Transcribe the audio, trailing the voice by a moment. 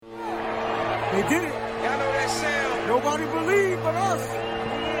They did it. Y'all know that sound. Nobody believed but us.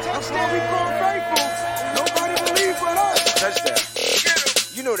 That's why we call faithful. Nobody believed but us. Touchdown.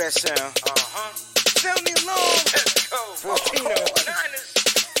 You know that sound. Sound the alarm. Let's go. Fortino. Niners.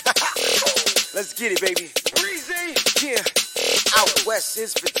 Let's get it, baby. Breezy. Yeah. Out west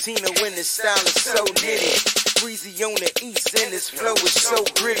is patina when the style is so nitty. Breezy on the east and his flow is so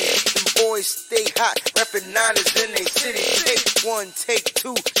gritty. Them boys stay hot, rapping Niners in they city. Take one, take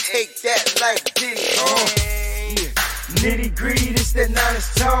two, take that like Diddy. Nitty gritty, this that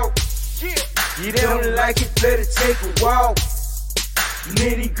Niners talk. You don't like it, better take a walk.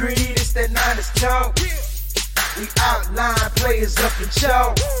 Nitty gritty, this that Niners talk. We outline players up in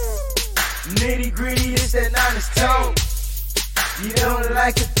chalk. Nitty gritty, this that Niners talk. You don't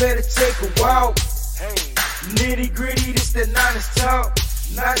like it, better take a walk. Nitty gritty, this that Niners talk.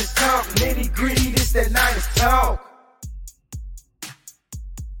 Niners talk, nitty gritty, this that Niners talk.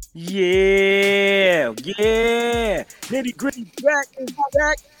 Yeah. Nitty gritty back.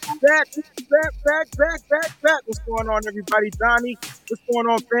 What's going on, everybody? Donnie, what's going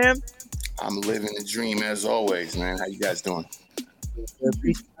on, fam? I'm living the dream as always, man. How you guys doing? What's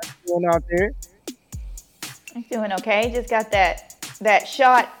going on out there? I'm doing okay. Just got that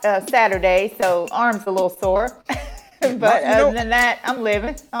shot Saturday, so arm's a little sore. But other than that, I'm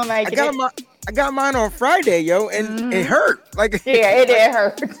living. I'm making it. I got mine on Friday, yo, and it hurt. Like it did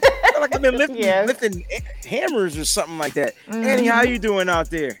hurt. Like I've been lifting hammers or something like that. Annie, how you doing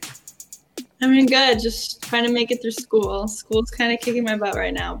out there? I mean, good. Just trying to make it through school. School's kind of kicking my butt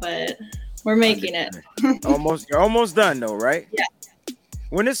right now, but we're making it. You're almost done, though, right? Yeah.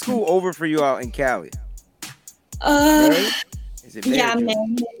 When is school over for you out in Cali? May? Is it May? Yeah,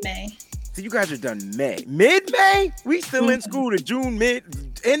 May. So you guys are done mid-May? We still in school to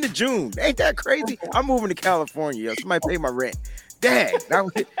end of June. Ain't that crazy? I'm moving to California, yo. Somebody pay my rent. Dang,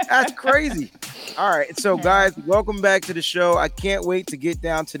 that's crazy. All right, so guys, welcome back to the show. I can't wait to get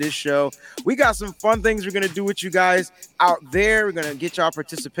down to this show. We got some fun things we're going to do with you guys out there. We're going to get y'all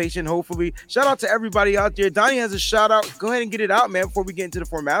participation, hopefully. Shout out to everybody out there. Donnie has a shout out. Go ahead and get it out, man, before we get into the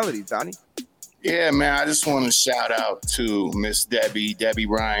formalities, Donnie. Yeah, man, I just want to shout out to Miss Debbie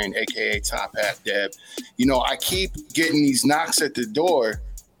Ryan, a.k.a. Top Hat Deb. You know, I keep getting these knocks at the door,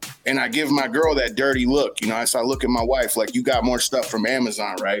 and I give my girl that dirty look. You know, I look at my wife like, you got more stuff from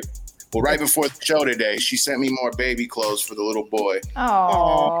Amazon, right? Well, right before the show today, she sent me more baby clothes for the little boy.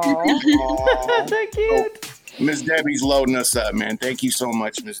 Oh, that's so cute. So, Miss Debbie's loading us up, man. Thank you so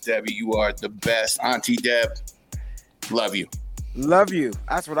much, Miss Debbie. You are the best. Auntie Deb, love you. Love you.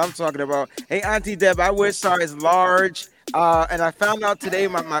 That's what I'm talking about. Hey, Auntie Deb, I wear size large, and I found out today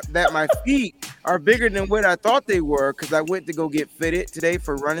that my feet are bigger than what I thought they were because I went to go get fitted today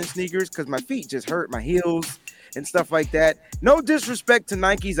for running sneakers because my feet just hurt, my heels and stuff like that. No disrespect to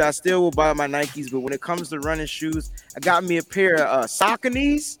Nikes. I still will buy my Nikes, but when it comes to running shoes, I got me a pair of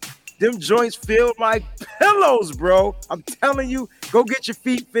Sauconys. Them joints feel like pillows, bro. I'm telling you, go get your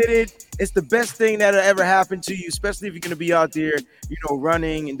feet fitted. It's the best thing that'll ever happen to you, especially if you're gonna be out there,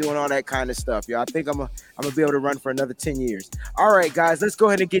 running and doing all that kind of stuff. I think I'm gonna be able to run for another 10 years. All right, guys, let's go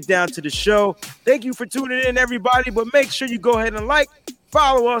ahead and get down to the show. Thank you for tuning in, everybody. But make sure you go ahead and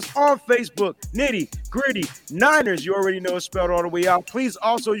follow us on Facebook, Nitty Gritty Niners. You already know it's spelled all the way out. Please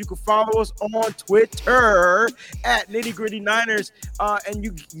also, you can follow us on Twitter at Nitty Gritty Niners.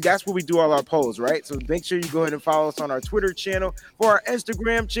 That's where we do all our polls, right? So make sure you go ahead and follow us on our Twitter channel. For our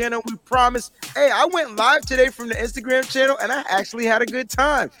Instagram channel, we promise. Hey, I went live today from the Instagram channel and I actually had a good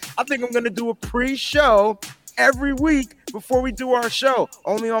time. I think I'm going to do a pre-show every week before we do our show.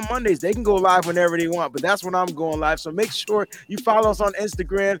 Only on Mondays. They can go live whenever they want, but that's when I'm going live. So make sure you follow us on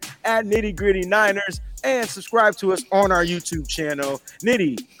Instagram at Nitty Gritty Niners and subscribe to us on our YouTube channel,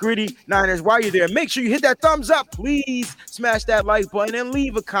 Nitty Gritty Niners. While you're there, make sure you hit that thumbs up. Please smash that like button and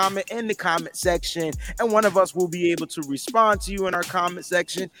leave a comment in the comment section. And one of us will be able to respond to you in our comment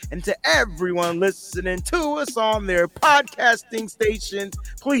section. And to everyone listening to us on their podcasting stations,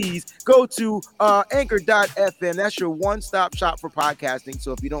 please go to anchor.fm. That's your one-stop shop for podcasting.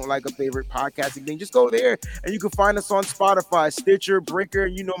 So if you don't like a favorite podcasting thing, just go there and you can find us on Spotify, Stitcher, Breaker,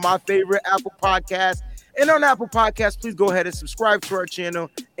 my favorite, Apple Podcasts. And on Apple Podcasts, please go ahead and subscribe to our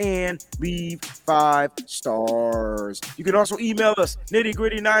channel and leave 5 stars. You can also email us,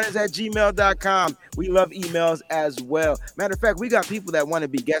 nittygrittyniners@gmail.com. We love emails as well. Matter of fact, we got people that want to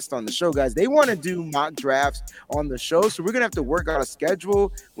be guests on the show, guys. They want to do mock drafts on the show. So we're going to have to work out a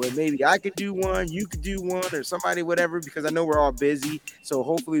schedule where maybe I could do one, you could do one, or somebody, whatever, because I know we're all busy. So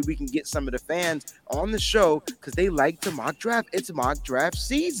hopefully we can get some of the fans on the show because they like to mock draft. It's mock draft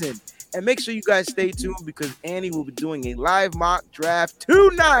season. And make sure you guys stay tuned because Annie will be doing a live mock draft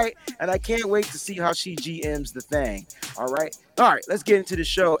tonight. And I can't wait to see how she GMs the thing. All right, let's get into the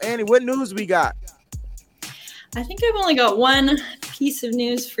show. Annie, what news we got? I think I've only got one piece of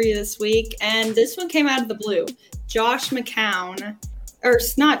news for you this week, and this one came out of the blue. Josh McCown, or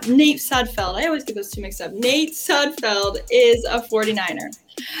it's not, Nate Sudfeld. I always get those two mixed up. Nate Sudfeld is a 49er.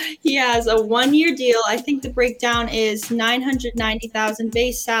 He has a 1-year deal. I think the breakdown is $990,000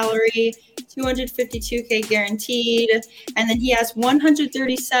 base salary, $252K guaranteed, and then he has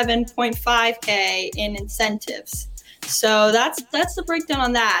 $137.5K in incentives. So that's the breakdown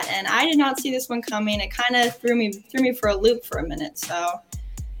on that, and I did not see this one coming. It kind of threw me for a loop for a minute. So,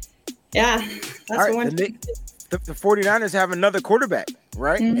 yeah, that's the one. The 49ers have another quarterback,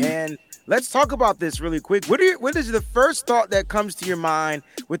 right? Mm-hmm. And let's talk about this really quick. What is the first thought that comes to your mind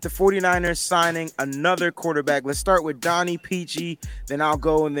with the 49ers signing another quarterback? Let's start with Donnie, Peachy, then I'll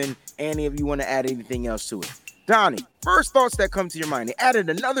go, and then Annie, if you want to add anything else to it. Donnie, first thoughts that come to your mind. They added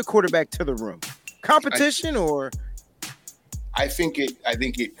another quarterback to the room. Competition or... I think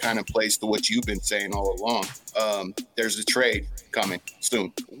it kind of plays to what you've been saying all along. There's a trade coming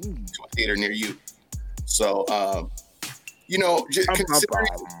soon to a theater near you. So,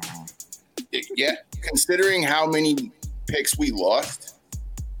 considering how many picks we lost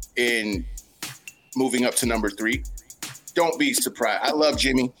in moving up to number 3, don't be surprised. I love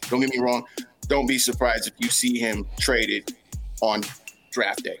Jimmy. Don't get me wrong. Don't be surprised if you see him traded on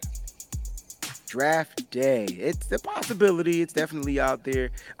draft day. Draft day. It's a possibility. It's definitely out there.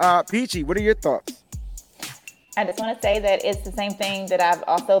 Peachy, what are your thoughts? I just want to say that it's the same thing that I've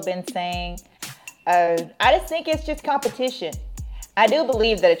also been saying. I just think it's just competition. I do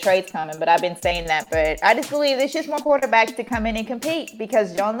believe that a trade's coming, but I've been saying that. But I just believe there's just more quarterbacks to come in and compete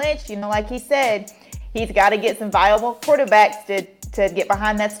because John Lynch, like he said, he's got to get some viable quarterbacks to get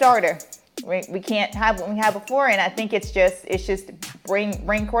behind that starter. We can't have what we had before, and I think it's just bring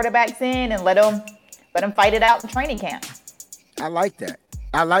quarterbacks in and let them fight it out in training camp. I like that.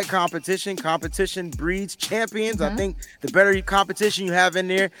 I like competition. Competition breeds champions. Mm-hmm. I think the better competition you have in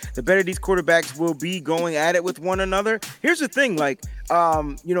there, the better these quarterbacks will be going at it with one another. Here's the thing,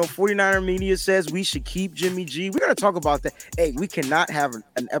 49er media says we should keep Jimmy G. We're going to talk about that. Hey, we cannot have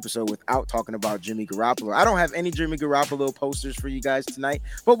an episode without talking about Jimmy Garoppolo. I don't have any Jimmy Garoppolo posters for you guys tonight,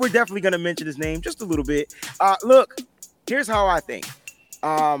 but we're definitely going to mention his name just a little bit. Look, here's how I think.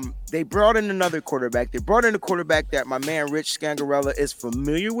 They brought in another quarterback. They brought in a quarterback that my man Rich Scangarella is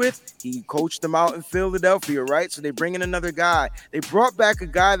familiar with. He coached them out in Philadelphia, right? So they bring in another guy. They brought back a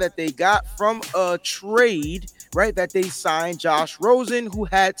guy that they got from a trade, right? That they signed, Josh Rosen, who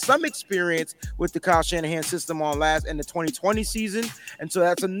had some experience with the Kyle Shanahan system in the 2020 season. And so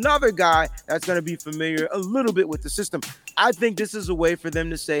that's another guy that's going to be familiar a little bit with the system. I think this is a way for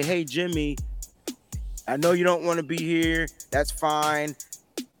them to say, hey, Jimmy, I know you don't want to be here. That's fine.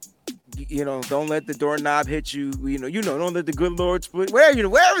 Don't let the doorknob hit you. Don't let the good Lord split.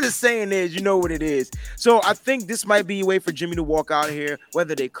 Wherever the saying is, you know what it is. So I think this might be a way for Jimmy to walk out here,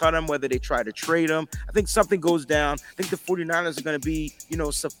 whether they cut him, whether they try to trade him. I think something goes down. I think the 49ers are going to be,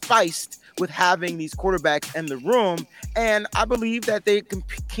 sufficed with having these quarterbacks in the room. And I believe that they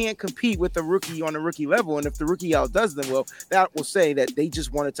can't compete with the rookie on a rookie level. And if the rookie outdoes them, well, that will say that they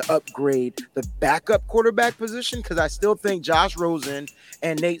just wanted to upgrade the backup quarterback position because I still think Josh Rosen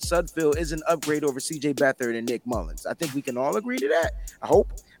and Nate Sudfeld is an upgrade over C.J. Beathard and Nick Mullins. I think we can all agree to that, I hope.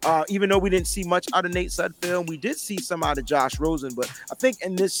 Even though we didn't see much out of Nate Sudfeld, we did see some out of Josh Rosen. But I think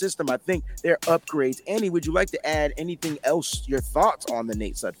in this system, I think they're upgrades. Annie, would you like to add anything else, your thoughts on the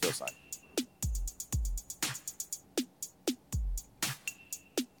Nate Sudfeld side?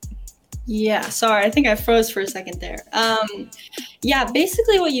 Yeah, sorry, I think I froze for a second there.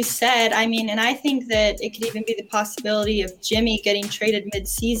 Basically what you said, and I think that it could even be the possibility of Jimmy getting traded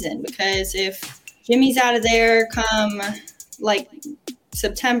mid-season because if Jimmy's out of there come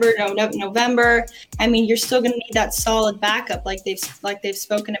September, November, you're still going to need that solid backup like they've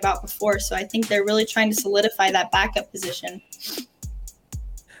spoken about before. So I think they're really trying to solidify that backup position.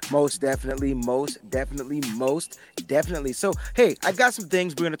 Most definitely. So, hey, I got some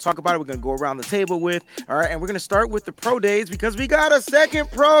things we're going to talk about. We're going to go around the table with. All right. And we're going to start with the pro days because we got a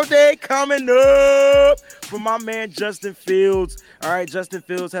second pro day coming up for my man, Justin Fields. All right. Justin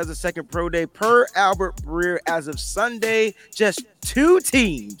Fields has a second pro day per Albert Breer. As of Sunday, just 2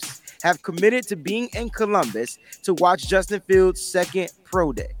 teams have committed to being in Columbus to watch Justin Fields' second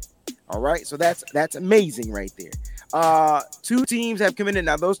pro day. All right. So that's amazing right there. 2 teams have committed.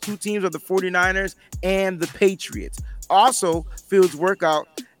 Now, those 2 teams are the 49ers and the Patriots. Also, Fields' workout,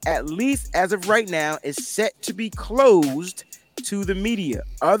 at least as of right now, is set to be closed to the media,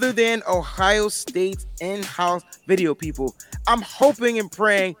 other than Ohio State's in-house video people. I'm hoping and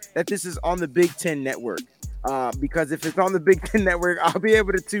praying that this is on the Big Ten Network. Because if it's on the Big Ten Network, I'll be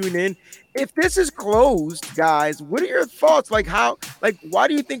able to tune in. If this is closed, guys, what are your thoughts? Why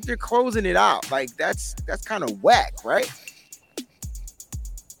do you think they're closing it out? Like, that's kind of whack, right?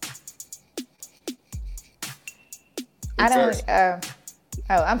 I'm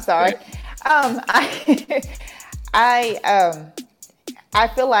sorry. I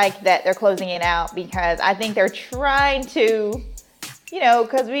feel like that they're closing it out because I think they're trying to,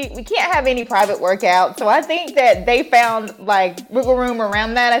 because we can't have any private workout. So I think that they found wiggle room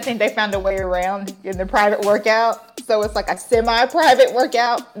around that. I think they found a way around in the private workout. So it's like a semi-private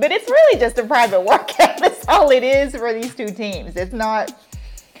workout, but it's really just a private workout. That's all it is for these two teams. It's not,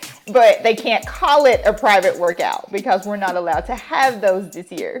 but they can't call it a private workout because we're not allowed to have those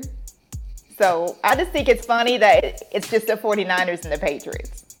this year. So I just think it's funny that it's just the 49ers and the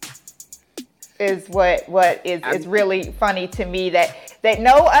Patriots is what is really funny to me that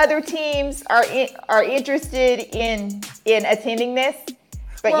no other teams are interested in attending this,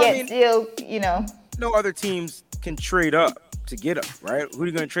 but still, no other teams can trade up to get them, right? Who are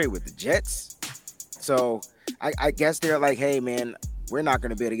you going to trade with? The Jets? So I guess they're like, hey, man, we're not going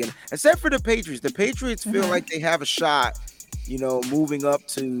to be able to get them. Except for the Patriots. The Patriots feel like they have a shot, moving up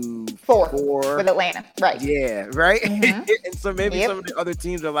to four with Atlanta, right? Yeah, right. And so maybe some of the other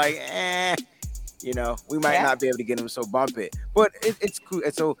teams are like, we might not be able to get them, so bump it. But it's cool.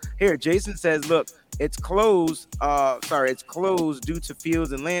 And so here, Jason says, look, it's closed. It's closed due to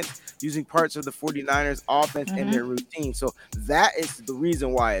Fields and Lance using parts of the 49ers offense in their routine. So that is the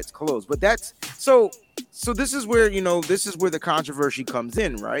reason why it's closed. But that's so this is where, this is where the controversy comes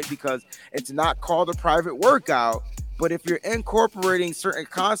in, right? Because it's not called a private workout. But if you're incorporating certain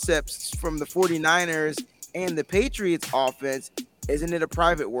concepts from the 49ers and the Patriots offense, isn't it a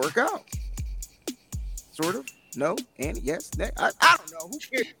private workout? Sort of? No? And yes? I don't know. Who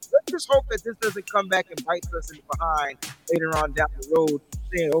cares? Let's just hope that this doesn't come back and bite us in the behind later on down the road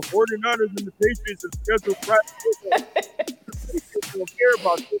saying, 49ers and the Patriots have scheduled private workouts. The Patriots don't care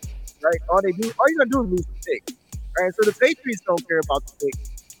about this, right? All you're going to do is lose the pick. Right? So the Patriots don't care about the pick.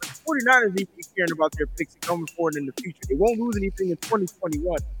 49ers need to be caring about their picks going forward in the future. They won't lose anything in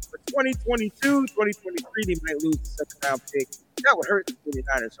 2021. But 2022, 2023, they might lose the second round pick. That would hurt the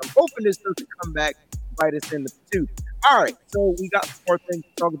 49ers. So I'm hoping this doesn't come back and bite us in the tooth. All right, so we got some more things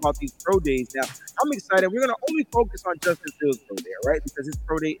to talk about these pro days. Now, I'm excited. We're going to only focus on Justin Fields' pro day, right? Because his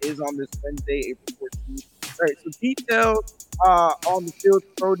pro day is on this Wednesday, April 14th. All right, so details on the Fields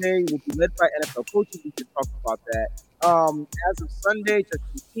pro day will be led by NFL coaches. We can talk about that. As of Sunday,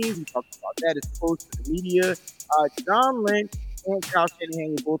 Justin Fields, we talked about that. It's closed to the media. John Lynch and Kyle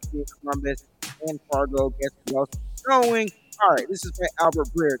Shanahan will both be in Columbus and Fargo. Guess who else is going? All right, this is by Albert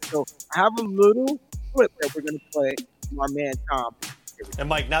Breer. So I have a little clip that we're going to play from our man Tom. And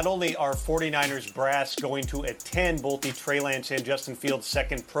Mike, not only are 49ers brass going to attend both the Trey Lance and Justin Fields'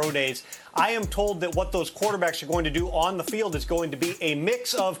 second pro days, I am told that what those quarterbacks are going to do on the field is going to be a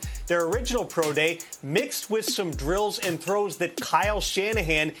mix of their original pro day mixed with some drills and throws that Kyle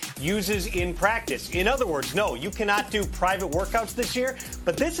Shanahan uses in practice. In other words, no, you cannot do private workouts this year,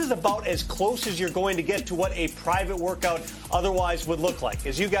 but this is about as close as you're going to get to what a private workout otherwise would look like.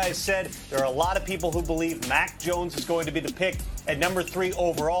 As you guys said, there are a lot of people who believe Mac Jones is going to be the pick at number 3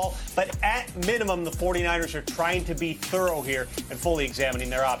 overall, but at minimum, the 49ers are trying to be thorough here and fully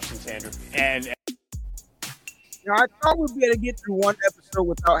examining their options, Andrew. And I thought we'd be able to get through one episode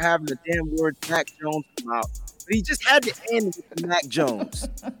without having the damn word Mac Jones come out, but he just had to end with the Mac Jones,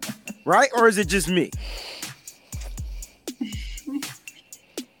 right? Or is it just me?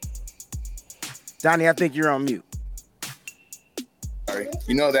 Donnie, I think you're on mute. Sorry.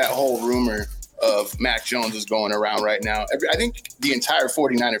 That whole rumor of Mac Jones is going around right now. I think the entire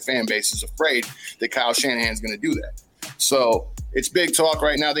 49er fan base is afraid that Kyle Shanahan's going to do that. So it's big talk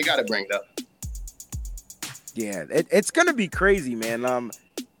right now. They got to bring it up. Yeah, it's going to be crazy, man.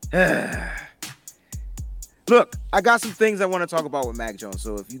 Look, I got some things I want to talk about with Mac Jones.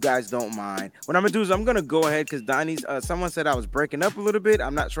 So if you guys don't mind, what I'm going to do is I'm going to go ahead because Donnie's, someone said I was breaking up a little bit.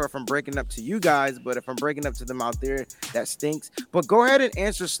 I'm not sure if I'm breaking up to you guys, but if I'm breaking up to them out there, that stinks. But go ahead and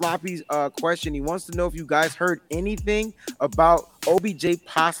answer Sloppy's question. He wants to know if you guys heard anything about OBJ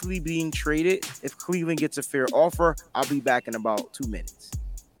possibly being traded if Cleveland gets a fair offer. I'll be back in about 2 minutes.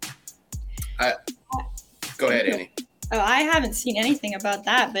 Go ahead, Annie. Oh, I haven't seen anything about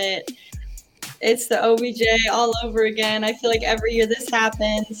that, but it's the OBJ all over again. I feel like every year this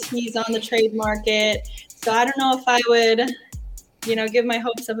happens. He's on the trade market. So I don't know if I would, give my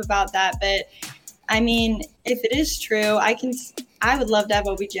hopes up about that. But I mean, if it is true, I would love to have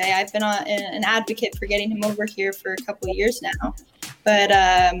OBJ. I've been an advocate for getting him over here for a couple of years now, but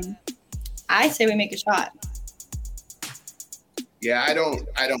I say we make a shot. Yeah, I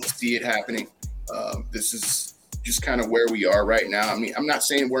don't see it happening. This is just kind of where we are right now. I mean, I'm not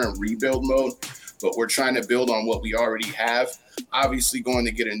saying we're in rebuild mode, but we're trying to build on what we already have. Obviously, going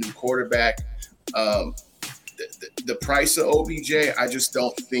to get a new quarterback. The price of OBJ, I just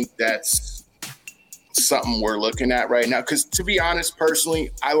don't think that's something we're looking at right now. Because to be honest,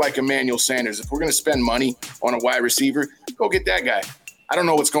 personally, I like Emmanuel Sanders. If we're going to spend money on a wide receiver, go get that guy. I don't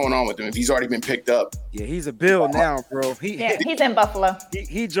know what's going on with him if he's already been picked up. Yeah, he's a Bill now, bro. He's in Buffalo.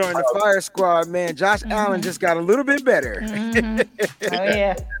 He joined the Fire Squad, man. Josh Allen just got a little bit better. Mm-hmm. Oh,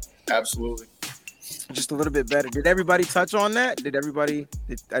 yeah. Absolutely. Just a little bit better. Did everybody touch on that?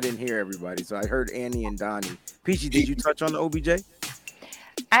 I didn't hear everybody, so I heard Annie and Donnie. Peachy, did you touch on the OBJ?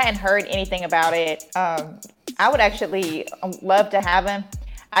 I hadn't heard anything about it. I would actually love to have him.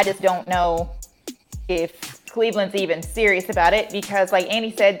 I just don't know if Cleveland's even serious about it because, like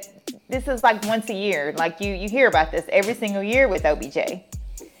Annie said, this is like once a year. Like you hear about this every single year with OBJ,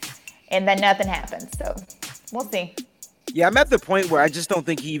 and then nothing happens. So we'll see. Yeah, I'm at the point where I just don't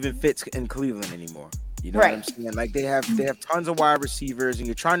think he even fits in Cleveland anymore. You know what I'm saying? Like they have tons of wide receivers, and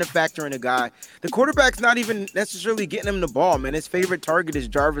you're trying to factor in a guy. The quarterback's not even necessarily getting him the ball, man. His favorite target is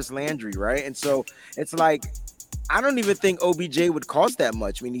Jarvis Landry, right? And so it's like I don't even think OBJ would cost that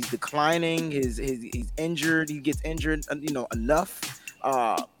much. I mean, he's declining. He's injured. He gets injured, enough.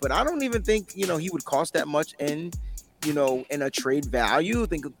 But I don't even think he would cost that much in a trade value. I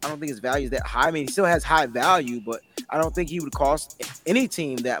don't think his value is that high. I mean, he still has high value, but I don't think he would cost any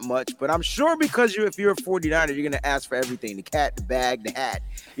team that much. But I'm sure because if you're a 49er, you're going to ask for everything, the cat, the bag, the hat.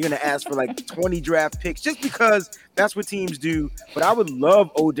 You're going to ask for like 20 draft picks just because that's what teams do. But I would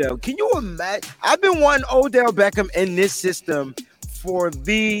love Odell. Can you imagine? I've been wanting Odell Beckham in this system for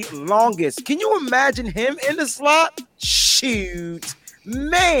the longest. Can you imagine him in the slot? Shoot,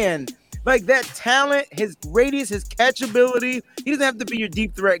 man. Like that talent, his radius, his catchability. He doesn't have to be your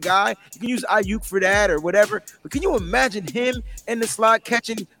deep threat guy. You can use Ayuk for that or whatever. But can you imagine him in the slot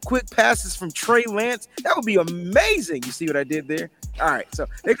catching quick passes from Trey Lance? That would be amazing. You see what I did there? All right, so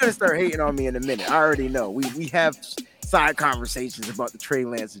they're going to start hating on me in a minute. I already know. We have side conversations about the Trey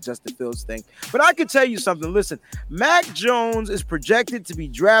Lance and Justin Fields thing. But I can tell you something. Listen, Mac Jones is projected to be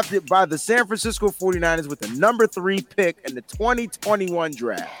drafted by the San Francisco 49ers with the number 3 pick in the 2021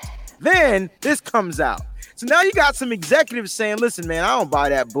 draft. Then this comes out. So now you got some executives saying, listen, man, I don't buy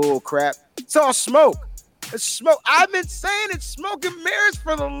that bull crap. It's all smoke. It's smoke. I've been saying it's smoke and mirrors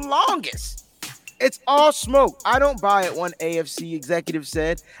for the longest. It's all smoke. I don't buy it, one AFC executive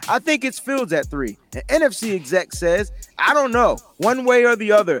said. I think it's Fields at 3. An NFC exec says, I don't know, one way or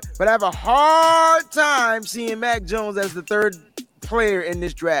the other. But I have a hard time seeing Mac Jones as the 3rd player in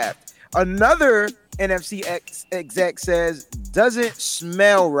this draft. Another NFC exec says, doesn't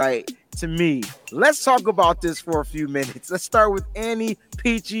smell right to me. Let's talk about this for a few minutes. Let's start with Annie,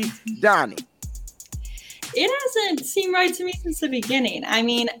 Peachy, Donnie. It hasn't seemed right to me since the beginning. I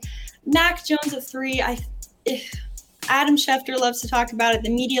mean, Mac Jones at 3, Adam Schefter loves to talk about it. The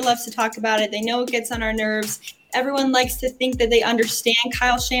media loves to talk about it. They know it gets on our nerves. Everyone likes to think that they understand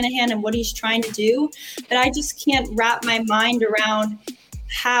Kyle Shanahan and what he's trying to do. But I just can't wrap my mind around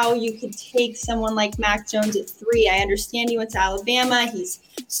how you could take someone like Mac Jones at 3. I understand he went to Alabama. He's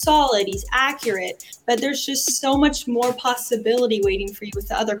solid. He's accurate. But there's just so much more possibility waiting for you with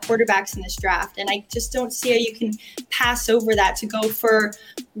the other quarterbacks in this draft. And I just don't see how you can pass over that to go for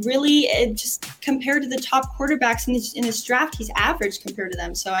really just compared to the top quarterbacks in this draft. He's average compared to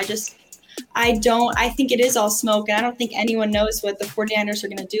them. So I think it is all smoke. And I don't think anyone knows what the 49ers are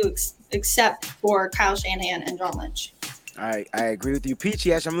going to do except for Kyle Shanahan and John Lynch. I agree with you.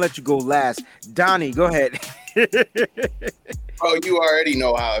 Peachy, Ash, I'm going to let you go last. Donnie, go ahead. Oh, you already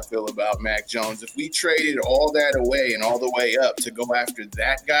know how I feel about Mac Jones. If we traded all that away and all the way up to go after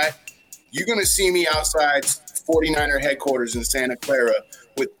that guy, you're going to see me outside 49er headquarters in Santa Clara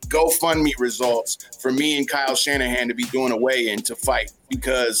with GoFundMe results for me and Kyle Shanahan to be doing a weigh-in to fight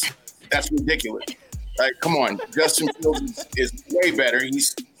because that's ridiculous. Like, come on. Justin Fields is way better.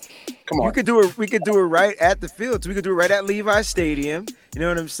 Come on. We could do it right at the field. We could do it right at Levi Stadium. You know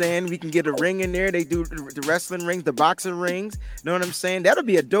what I'm saying? We can get a ring in there. They do the wrestling rings, the boxing rings. You know what I'm saying? That'll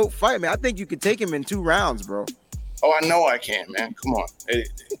be a dope fight, man. I think you could take him in 2 rounds, bro. Oh, I know I can, man. Come on.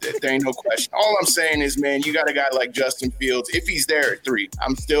 There ain't no question. All I'm saying is, man, you got a guy like Justin Fields. If he's there at 3,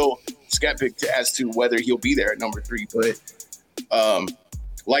 I'm still skeptic as to whether he'll be there at number 3. But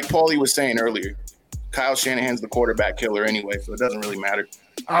like Paulie was saying earlier, Kyle Shanahan's the quarterback killer anyway, so it doesn't really matter.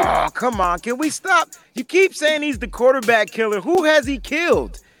 Oh, come on. Can we stop? You keep saying he's the quarterback killer. Who has he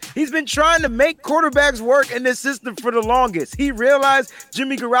killed? He's been trying to make quarterbacks work in this system for the longest. He realized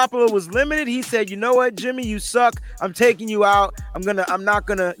Jimmy Garoppolo was limited. He said, you know what, Jimmy, you suck. I'm taking you out. I'm not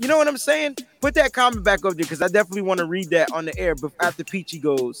gonna, you know what I'm saying? Put that comment back up there because I definitely want to read that on the air after Peachy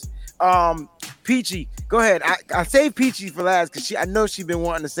goes. Peachy, go ahead. I saved Peachy for last because I know she's been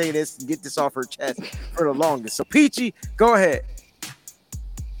wanting to say this and get this off her chest for the longest. So Peachy, go ahead.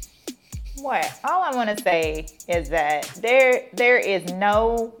 What? All I want to say is that there is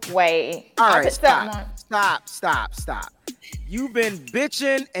no way. All right, stop. You've been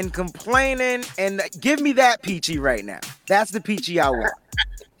bitching and complaining, and give me that Peachy right now. That's the Peachy I want.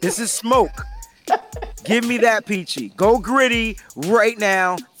 This is smoke. Give me that Peachy. Go gritty right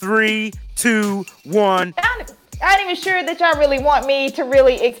now. 3, 2, 1. I ain't even sure that y'all really want me to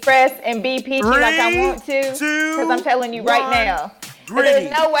really express and be peachy like I want to. Because I'm telling you right now.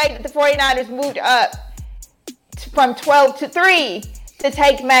 There's no way that the 49ers moved up from 12 to 3 to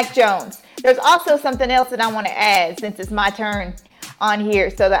take Mac Jones. There's also something else that I want to add since it's my turn on here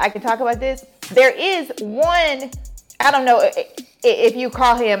so that I can talk about this. There is one, I don't know if you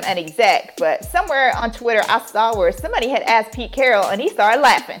call him an exec, but somewhere on Twitter I saw where somebody had asked Pete Carroll and he started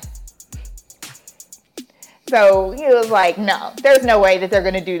laughing. So he was like, no, there's no way that they're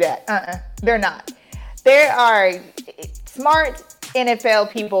going to do that. They're not. There are smart NFL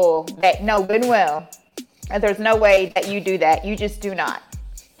people that know good and well that there's no way that you do that. You just do not.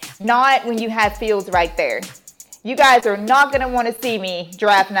 Not when you have Fields right there. You guys are not going to want to see me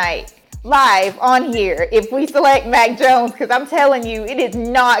draft night live on here if we select Mac Jones because I'm telling you, it is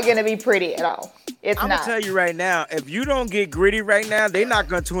not going to be pretty at all. I'm going to tell you right now, if you don't get gritty right now, they're not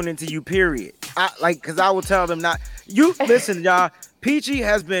going to tune into you, period. Because I will tell them not. You listen, y'all. Peachy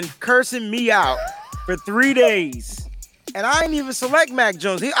has been cursing me out for 3 days. And I ain't even select Mac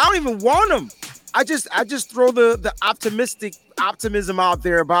Jones. I don't even want him. I just throw the optimism out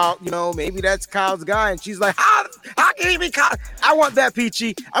there about, maybe that's Kyle's guy. And she's like, how can he be Kyle? I want that,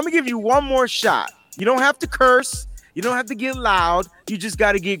 Peachy. I'm going to give you one more shot. You don't have to curse. You don't have to get loud. You just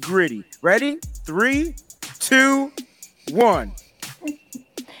got to get gritty. Ready? 3, 2, 1.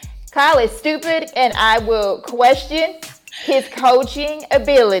 Kyle is stupid, and I will question his coaching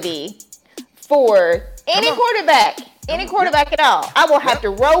ability for any quarterback. Any quarterback at all. I will have to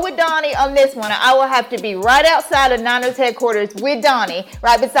roll with Donnie on this one. I will have to be right outside of Niners headquarters with Donnie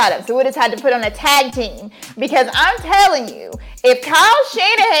right beside him. So we just had to put on a tag team because I'm telling you, if Kyle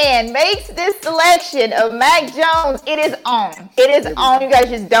Shanahan makes this selection of Mac Jones, it is on. It is on. You guys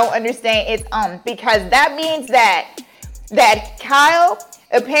just don't understand. It's on because that means that Kyle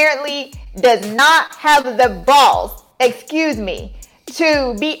apparently does not have the balls. Excuse me.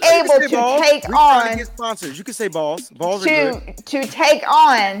 To be able to take on sponsors. You can say balls. To take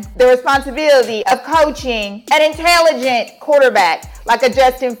on the responsibility of coaching an intelligent quarterback like a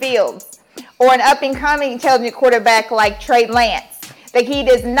Justin Fields or an up and coming intelligent quarterback like Trey Lance. That he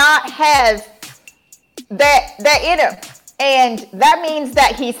does not have that in him. And that means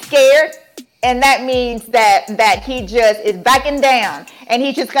that he's scared. And that means that he just is backing down, and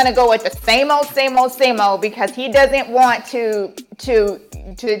he's just gonna go with the same old because he doesn't want to do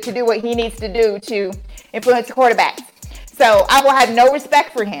what he needs to do to influence the quarterbacks. So I will have no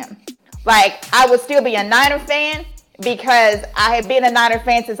respect for him. Like I would still be a Niner fan because I have been a Niner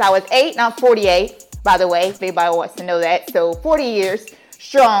fan since I was 8, and I'm 48. By the way, if anybody wants to know that, so 40 years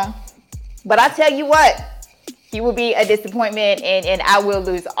strong. But I tell you what. He will be a disappointment, and I will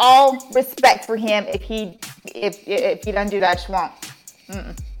lose all respect for him if he doesn't do that. I just won't.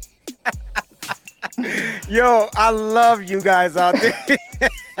 Yo, I love you guys out there.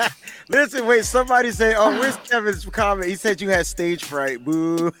 Listen, wait, somebody say, oh, where's Kevin's comment? He said you had stage fright.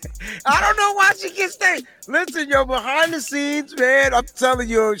 Boo. I don't know why she gets stage. Listen, yo, behind the scenes, man, I'm telling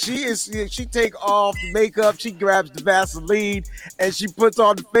you, she take off the makeup, she grabs the Vaseline, and she puts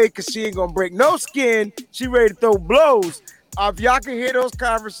on the fake because she ain't going to break no skin. She ready to throw blows. If y'all can hear those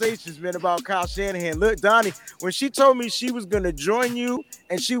conversations, man, about Kyle Shanahan. Look, Donnie, when she told me she was going to join you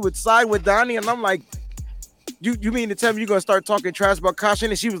and she would side with Donnie, and I'm like, You mean to tell me you're going to start talking trash about Kyle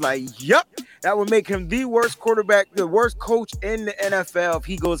Shanahan? And she was like, yep, that would make him the worst quarterback, the worst coach in the NFL if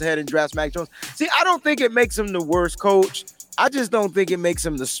he goes ahead and drafts Mac Jones. See, I don't think it makes him the worst coach. I just don't think it makes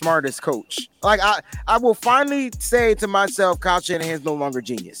him the smartest coach. Like, I will finally say to myself, Kyle Shanahan's no longer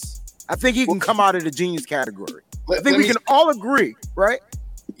genius. I think he can come out of the genius category. I think we can all agree, right?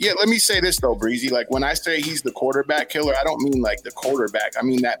 Yeah, let me say this, though, Breezy. Like, when I say he's the quarterback killer, I don't mean, like, the quarterback. I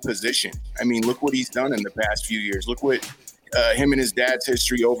mean that position. I mean, look what he's done in the past few years. Look what him and his dad's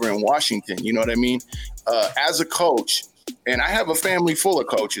history over in Washington. You know what I mean? As a coach, And I have a family full of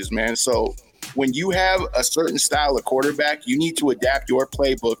coaches, man. So when you have a certain style of quarterback, you need to adapt your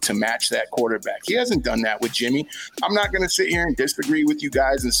playbook to match that quarterback. He hasn't done that with Jimmy. I'm not going to sit here and disagree with you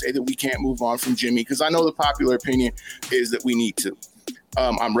guys and say that we can't move on from Jimmy, because I know the popular opinion is that we need to.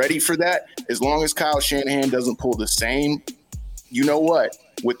 I'm ready for that. As long as Kyle Shanahan doesn't pull the same, you know what,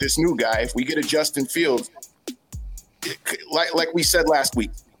 with this new guy, if we get a Justin Fields, like we said last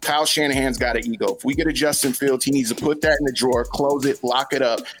week, Kyle Shanahan's got an ego. If we get a Justin Fields, he needs to put that in the drawer, close it, lock it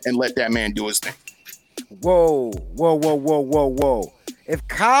up, and let that man do his thing. Whoa. If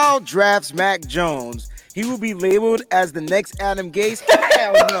Kyle drafts Mac Jones, he will be labeled as the next Adam Gase?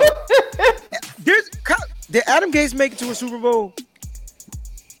 Hell no. Did Adam Gase make it to a Super Bowl?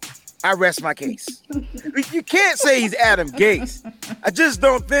 I rest my case. You can't say he's Adam Gase. I just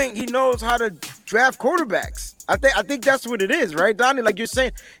don't think he knows how to draft quarterbacks. I think that's what it is, right, Donnie? Like you're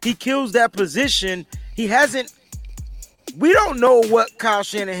saying, he kills that position. He hasn't. We don't know what Kyle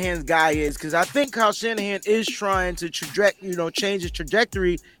Shanahan's guy is, because I think Kyle Shanahan is trying to change his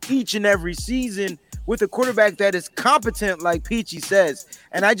trajectory each and every season with a quarterback that is competent, like Peachy says.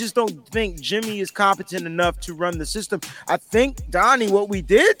 And I just don't think Jimmy is competent enough to run the system. I think, Donnie, what we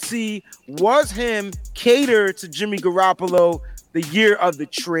did see was him cater to Jimmy Garoppolo the year of the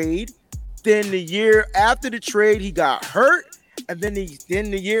trade. Then the year after the trade, he got hurt. And then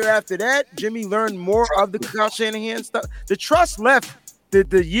the year after that, Jimmy learned more of the Kyle Shanahan stuff. The trust left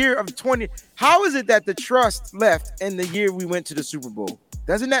the year of 20. How is it that the trust left in the year we went to the Super Bowl?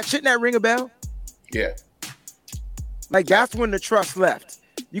 Shouldn't that ring a bell? Yeah. Like, that's when the trust left.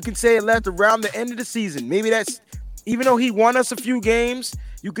 You can say it left around the end of the season. Maybe that's, even though he won us a few games,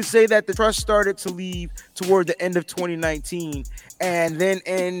 you could say that the trust started to leave toward the end of 2019. And then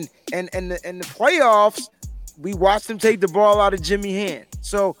in the playoffs, we watched him take the ball out of Jimmy's hand.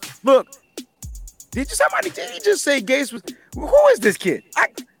 So, look, did he just say Gase was, who is this kid?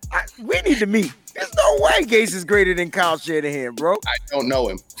 We need to meet. There's no way Gase is greater than Kyle Shanahan, bro. I don't know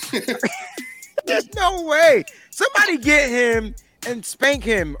him. There's no way. Somebody get him and spank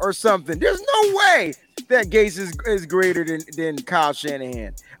him or something. There's no way that Gase is greater than Kyle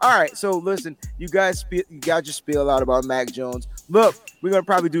Shanahan. All right, so listen, you guys your spiel out about Mac Jones. Look, we're going to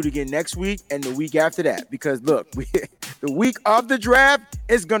probably do it again next week and the week after that, because look, the week of the draft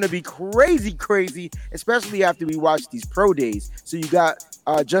is going to be crazy, especially after we watch these pro days. So you got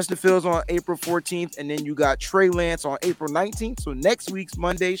Justin Fields on April 14th, and then you got Trey Lance on April 19th. So next week's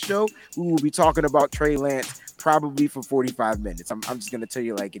Monday show, we will be talking about Trey Lance probably for 45 minutes. I'm just going to tell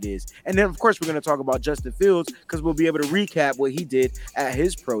you like it is. And then, of course, we're going to talk about Justin Fields, because we'll be able to recap what he did at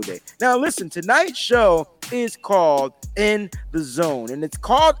his pro day. Now, listen, tonight's show is called In the Zone. And it's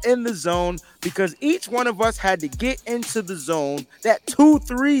called In the Zone because each one of us had to get into the zone, that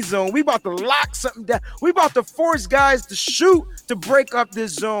 2-3 zone. We about to lock something down. We about to force guys to shoot to break up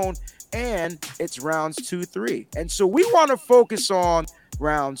this zone. And it's rounds 2-3. And so we want to focus on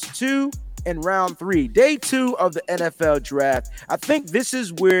rounds 2 and round 3, day 2 of the NFL draft. I think this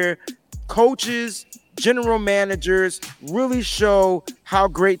is where coaches, general managers really show how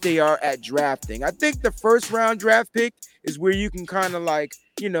great they are at drafting. I think the first round draft pick is where you can kind of like,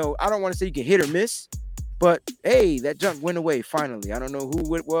 I don't want to say you can hit or miss, but hey, that junk went away finally. I don't know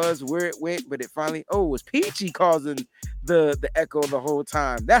who it was, where it went, but it finally, it was Peachy causing the echo the whole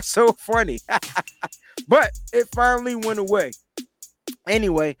time. That's so funny. But it finally went away.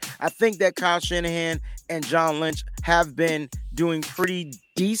 Anyway, I think that Kyle Shanahan and John Lynch have been doing pretty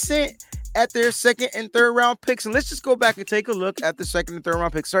decent at their second and third round picks. And let's just go back and take a look at the second and third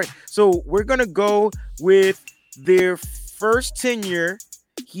round picks. Sorry. So we're going to go with their first tenure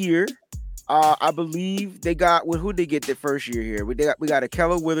here. I believe they got, who'd they get their first year here? We got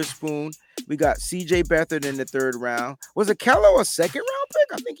Ahkello Witherspoon. We got CJ Beathard in the third round. Was Ahkello a second round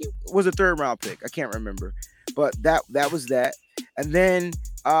pick? I think he was a third round pick. I can't remember. But that was that. And then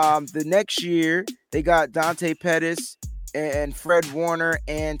the next year, they got Dante Pettis and Fred Warner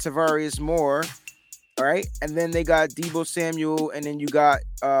and Tavarius Moore. All right. And then they got Deebo Samuel. And then you got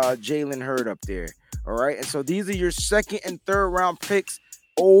Jalen Hurd up there. All right. And so these are your second and third round picks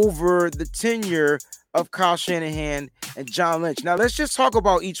over the tenure of Kyle Shanahan and John Lynch. Now, let's just talk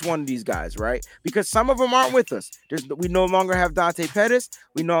about each one of these guys, right? Because some of them aren't with us. We no longer have Dante Pettis.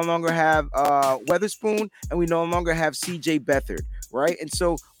 We no longer have Witherspoon. And we no longer have CJ Beathard, right? And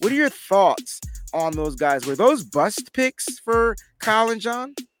so what are your thoughts on those guys? Were those bust picks for Kyle and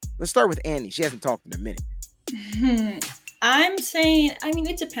John? Let's start with Annie. She hasn't talked in a minute. I'm saying,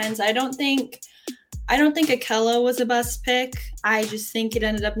 it depends. I don't think I don't think Akello was a bust pick. I just think it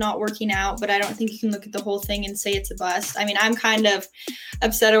ended up not working out, but I don't think you can look at the whole thing and say it's a bust. I mean, I'm kind of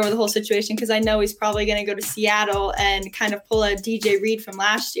upset over the whole situation because I know he's probably going to go to Seattle and kind of pull a DJ Reed from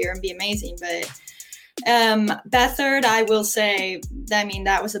last year and be amazing. But Beathard, I will say, I mean,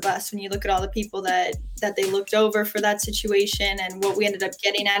 that was a bust when you look at all the people that they looked over for that situation and what we ended up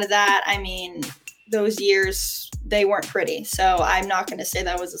getting out of that. I mean, those years, they weren't pretty. So I'm not going to say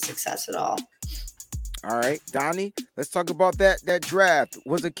that was a success at all. All right, Donnie, let's talk about that draft.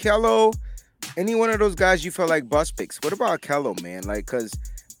 Was Akello any one of those guys you felt like bust picks? What about Akello, man? Like, because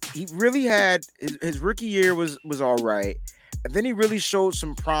he really had his rookie year was all right. And then he really showed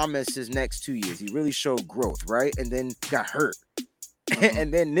some promise his next 2 years. He really showed growth, right? And then got hurt.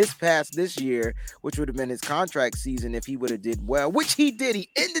 And then this year, which would have been his contract season if he would have did well, which he did. He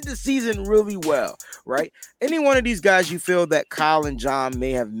ended the season really well, right? Any one of these guys you feel that Kyle and John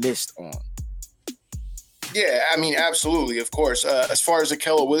may have missed on? Yeah, I mean, absolutely, of course. As far as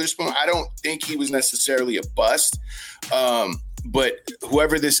Akello Witherspoon, I don't think he was necessarily a bust. But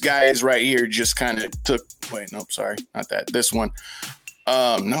whoever this guy is right here just kind of took – wait, no, sorry, not that. This one.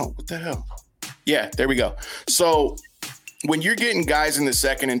 No, what the hell? Yeah, there we go. So when you're getting guys in the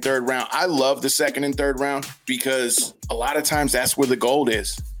second and third round, I love the second and third round because a lot of times that's where the gold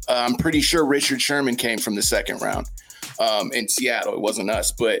is. I'm pretty sure Richard Sherman came from the second round in Seattle. It wasn't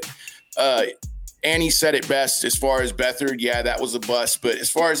us, but Annie said it best as far as Beathard. Yeah, that was a bust. But as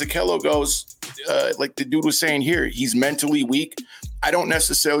far as Akello goes, like the dude was saying here, he's mentally weak. I don't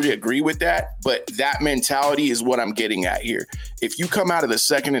necessarily agree with that, but that mentality is what I'm getting at here. If you come out of the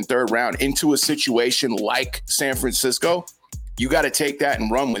second and third round into a situation like San Francisco, you got to take that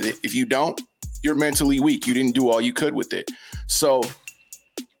and run with it. If you don't, you're mentally weak. You didn't do all you could with it. So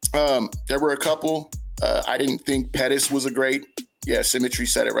there were a couple. I didn't think Pettis was a great. Yeah, Symmetry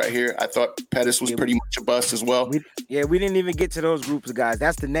said it right here. I thought Pettis was pretty much a bust as well. We didn't even get to those groups of guys.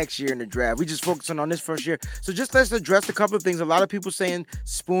 That's the next year in the draft. We just focusing on this first year. So just let's address a couple of things. A lot of people saying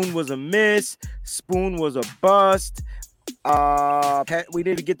Spoon was a miss. Spoon was a bust. We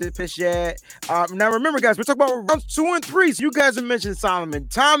didn't get to the pitch yet. Now remember, guys, we're talking about rounds 2 and 3. So you guys have mentioned Solomon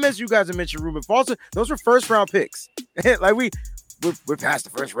Thomas. You guys have mentioned Reuben Foster. Those were first round picks. Like we're past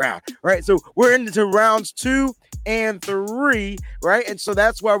the first round, right? So we're into rounds 2 and 3, right? And so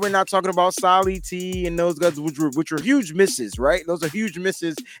that's why we're not talking about Solly T and those guys, which are huge misses, right? Those are huge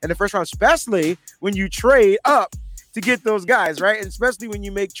misses in the first round, especially when you trade up to get those guys, right? And especially when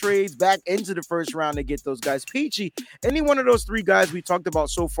you make trades back into the first round to get those guys. Peachy, any one of those 3 guys we talked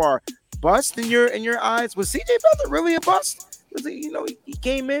about so far, bust in your eyes? Was CJ Beathard really a bust? Was it, he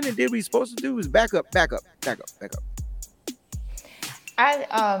came in and did what he's supposed to do? Was back up.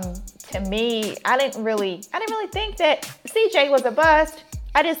 To me, I didn't really think that CJ was a bust.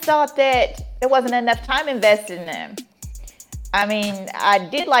 I just thought that there wasn't enough time invested in him. I mean, I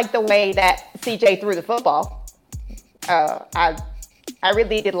did like the way that CJ threw the football. I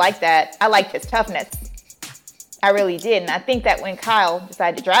really did like that. I liked his toughness. I really did. And I think that when Kyle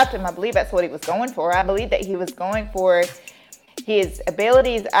decided to draft him, I believe that's what he was going for. I believe that he was going for his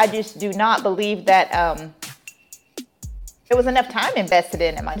abilities. I just do not believe that there was enough time invested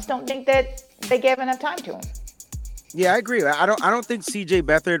in him. I just don't think that they gave enough time to him. Yeah, I agree. I don't think CJ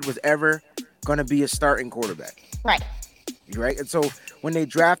Beathard was ever going to be a starting quarterback. Right. And so when they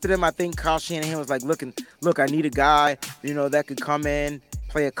drafted him, I think Kyle Shanahan was like, look, I need a guy, that could come in,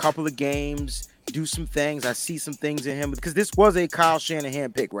 play a couple of games, do some things. I see some things in him because this was a Kyle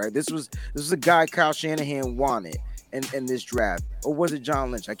Shanahan pick, right? This was a guy Kyle Shanahan wanted in this draft. Or was it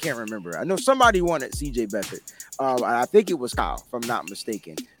John Lynch? I can't remember. I know somebody wanted CJ Beathard. I think it was Kyle, if I'm not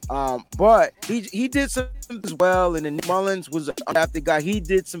mistaken. But he did some things well, and then Nick Mullins was an undrafted guy. He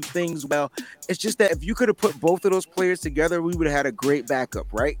did some things well. It's just that if you could have put both of those players together, we would have had a great backup,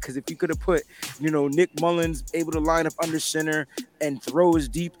 right? Because if you could have put, Nick Mullins able to line up under center and throw as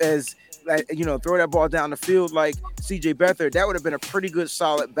deep as, throw that ball down the field like CJ Beathard, that would have been a pretty good,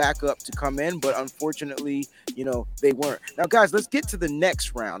 solid backup to come in. But unfortunately, they weren't. Now, guys, let's get to the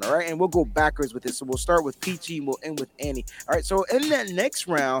next round, all right? And we'll go backwards with this. So we'll start with Peachy and we'll end with Annie. All right, so in that next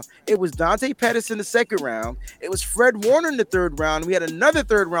round, it was Dante Pettis in the second round. It was Fred Warner in the third round. We had another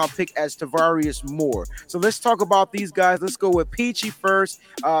third round pick as Tavarius Moore. So let's talk about these guys. Let's go with Peachy first,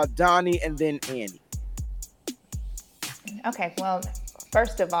 Donnie, and then Annie. Okay, well,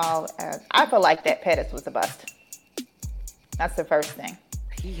 first of all, I feel like that Pettis was a bust. That's the first thing.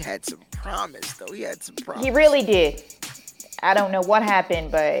 He had some promise, though. He really did. I don't know what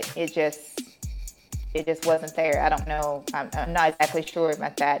happened, but it just wasn't there. I don't know. I'm not exactly sure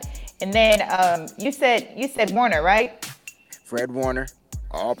about that. And then you said Warner, right? Fred Warner.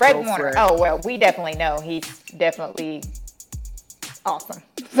 All Fred pro Warner. Fred. Oh, well, we definitely know he's definitely awesome.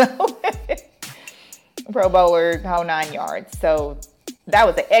 So, Pro Bowler, whole 9 yards. So that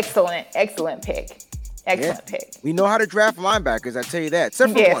was an excellent pick. Excellent pick. We know how to draft linebackers, I tell you that.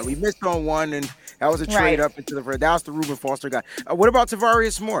 Except for one. We missed on one, and that was a trade up into the first. That was the Reuben Foster guy. What about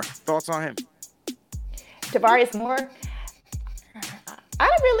Tavarius Moore? Thoughts on him? Tavarius Moore? I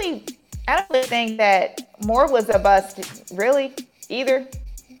don't really think that Moore was a bust, really, either.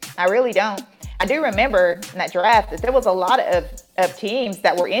 I really don't. I do remember in that draft that there was a lot of teams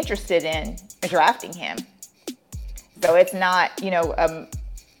that were interested in drafting him. So it's not,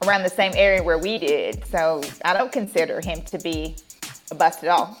 around the same area where we did. So I don't consider him to be a bust at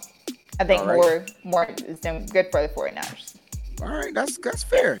all. I think Moore is doing good for the 49ers. All right, that's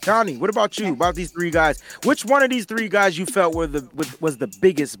fair. Johnny, what about you? About these three guys? Which one of these three guys you felt was the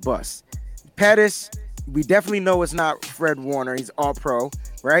biggest bust? Pettis, we definitely know it's not Fred Warner. He's all pro,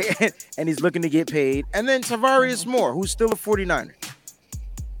 right? And he's looking to get paid. And then Tavarius Moore, who's still a 49er.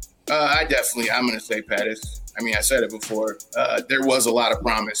 I'm going to say Pettis. I mean, I said it before. There was a lot of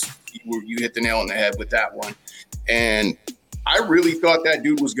promise. You hit the nail on the head with that one. And I really thought that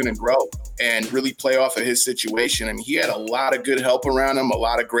dude was going to grow and really play off of his situation. I mean, he had a lot of good help around him, a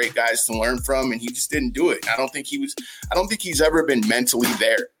lot of great guys to learn from, and he just didn't do it. I don't think he's ever been mentally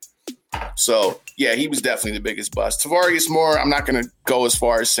there. So, yeah, he was definitely the biggest bust. Tavarius Moore, I'm not going to go as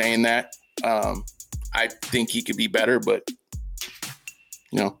far as saying that. I think he could be better, but,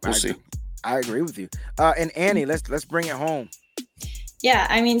 we'll see. I agree with you. And Annie, let's bring it home. Yeah,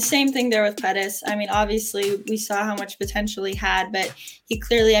 I mean, same thing there with Pettis. I mean, obviously, we saw how much potential he had, but he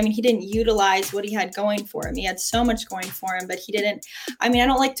clearly, he didn't utilize what he had going for him. He had so much going for him, but he didn't. I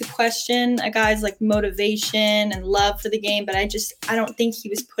don't like to question a guy's motivation and love for the game, but I don't think he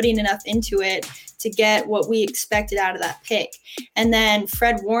was putting enough into it to get what we expected out of that pick. And then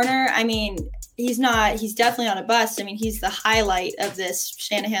Fred Warner, he's definitely on a bust. He's the highlight of this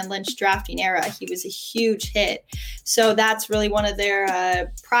Shanahan-Lynch drafting era. He was a huge hit. So that's really one of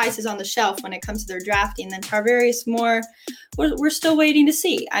their prizes on the shelf when it comes to their drafting. Then Tavarius Moore, we're still waiting to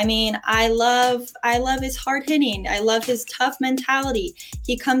see. I love his hard hitting. I love his tough mentality.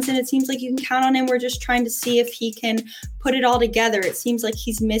 He comes in, it seems like you can count on him. We're just trying to see if he can put it all together. It seems like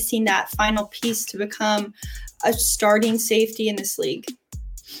he's missing that final piece to become a starting safety in this league.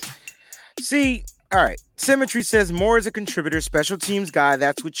 See, all right. Symmetry says Moore is a contributor, special teams guy.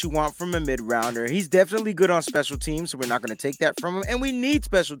 That's what you want from a mid-rounder. He's definitely good on special teams, so we're not going to take that from him. And we need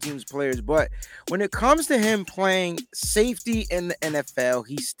special teams players. But when it comes to him playing safety in the NFL,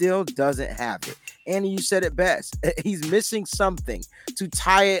 he still doesn't have it. Annie, you said it best. He's missing something to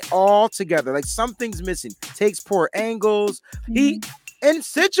tie it all together. Something's missing. Takes poor angles. In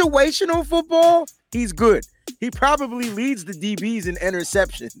situational football, he's good. He probably leads the DBs in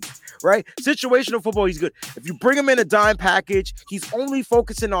interceptions, right? Situational football, he's good. If you bring him in a dime package, he's only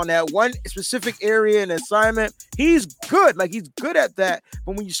focusing on that one specific area and assignment. He's good. He's good at that.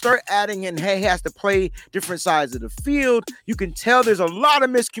 But when you start adding in, hey, he has to play different sides of the field, you can tell there's a lot of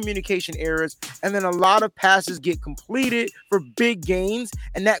miscommunication errors, and then a lot of passes get completed for big gains,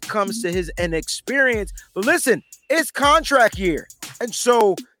 and that comes to his inexperience. But listen, it's contract year, and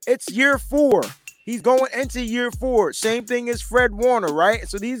so it's year 4. He's going into year 4. Same thing as Fred Warner, right?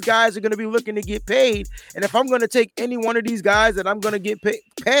 So these guys are going to be looking to get paid. And if I'm going to take any one of these guys that I'm going to get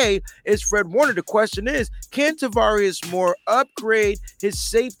paid, is Fred Warner. The question is, can Tavarius Moore upgrade his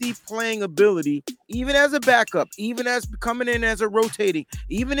safety playing ability, even as a backup, even as coming in as a rotating,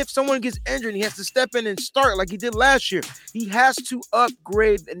 even if someone gets injured, he has to step in and start like he did last year. He has to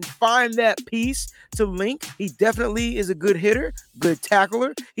upgrade and find that piece to link. He definitely is a good hitter, good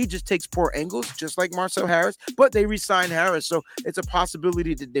tackler. He just takes poor angles, just like Marcel Harris, but they re-signed Harris, so it's a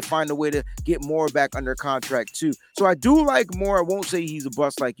possibility that they find a way to get Moore back under contract too. So I do like Moore. I won't say he's a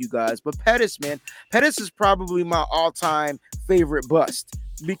bust like you guys, but Pettis, man, Pettis is probably my all-time favorite bust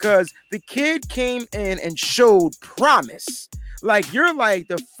because the kid came in and showed promise.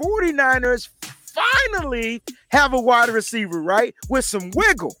 The 49ers finally have a wide receiver, right, with some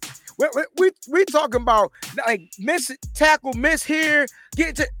wiggle. We talking about miss tackle, miss here, get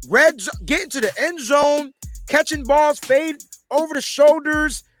into the end zone, catching balls, fade over the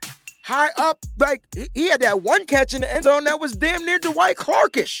shoulders, high up. He had that one catch in the end zone that was damn near Dwight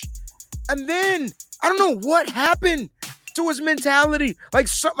Clarkish. And then I don't know what happened to his mentality.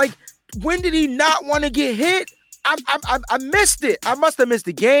 When did he not want to get hit? I missed it. I must have missed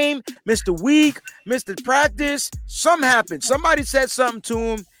the game, missed the week, missed the practice. Something happened. Somebody said something to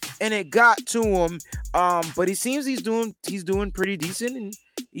him, and it got to him. But he seems he's doing pretty decent, and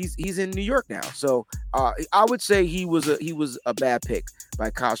he's in New York now. So I would say he was a bad pick by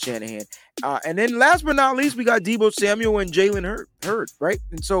Kyle Shanahan. And then last but not least, we got Deebo Samuel and Jalen Hurd, right?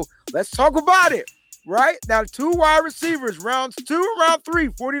 And so let's talk about it, right? Now, 2 wide receivers, rounds 2 and round 3,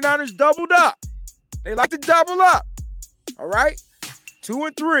 49ers doubled up. They like to double up, all right? 2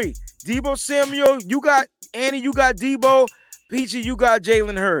 and 3. Deebo Samuel, you got Annie, you got Deebo. Peachy, you got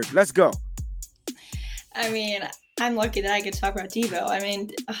Jalen Hurd. Let's go. I mean, I'm lucky that I could talk about Deebo. I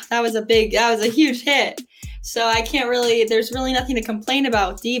mean, that was a huge hit. So I can't really, there's really nothing to complain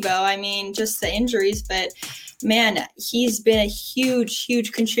about Deebo. I mean, just the injuries, but man, he's been a huge,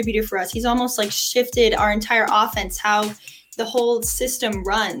 huge contributor for us. He's almost like shifted our entire offense, how the whole system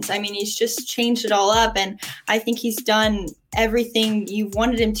runs. I mean, he's just changed it all up, and I think he's done everything you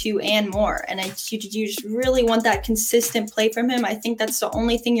wanted him to and more. And you just really want that consistent play from him. I think that's the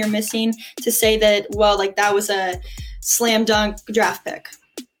only thing you're missing to say that, well, like that was a slam dunk draft pick.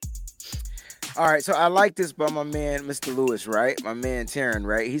 All right, so I like this by my man, Mr. Lewis, right? My man, Taryn,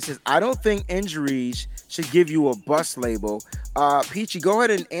 right? He says, I don't think injuries should give you a bust label. Peachy, go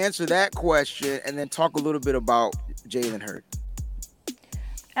ahead and answer that question and then talk a little bit about Jalen Hurd.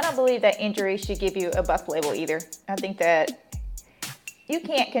 I don't believe that injury should give you a bust label either. I think that you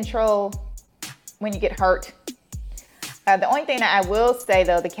can't control when you get hurt. The only thing that I will say,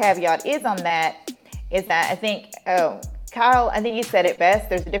 though, the caveat is on that, is that I think, Kyle, I think you said it best.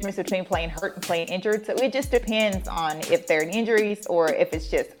 There's a difference between playing hurt and playing injured. So it just depends on if they're injuries or if it's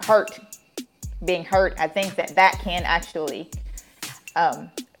just hurt, being hurt. I think that can actually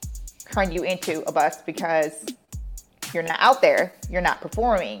turn you into a bust because you're not out there, you're not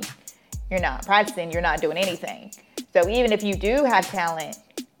performing, you're not practicing, you're not doing anything. So even if you do have talent,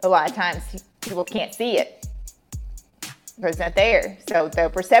 a lot of times people can't see it because it's not there. So the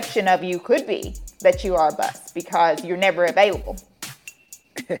perception of you could be that you are a bust because you're never available.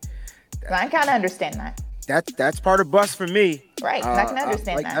 I kind of understand that. That's part of bust for me. Right, I can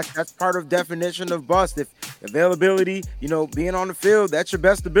understand that. That's part of definition of bust. If availability, being on the field, that's your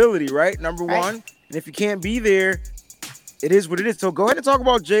best ability, right? Number one. And if you can't be there, it is what it is. So go ahead and talk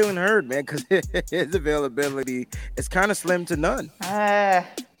about Jalen Hurd, man, because his availability is kind of slim to none.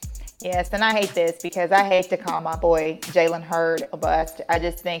 Yes, and I hate this because I hate to call my boy Jalen Hurd a bust. I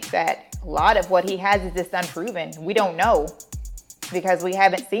just think that a lot of what he has is just unproven. We don't know because we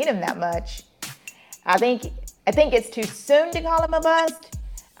haven't seen him that much. I think it's too soon to call him a bust.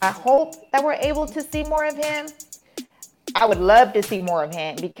 I hope that we're able to see more of him. I would love to see more of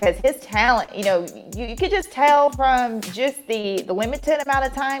him because his talent, you could just tell from just the limited amount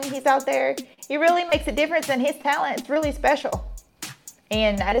of time he's out there. He really makes a difference, and his talent is really special.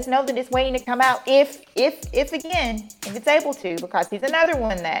 And I just know that it's waiting to come out if it's able to, because he's another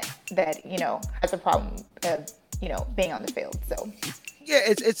one that has a problem of, being on the field. So yeah,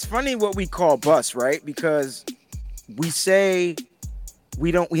 it's funny what we call bust, right? Because we say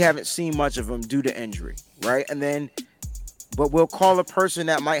we haven't seen much of him due to injury, right? But we'll call a person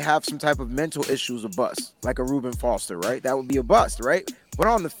that might have some type of mental issues a bust, like a Reuben Foster, right? That would be a bust, right? But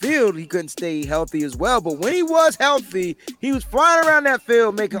on the field, he couldn't stay healthy as well. But when he was healthy, he was flying around that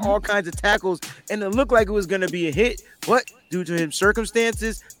field, making all kinds of tackles, and it looked like it was going to be a hit. But due to his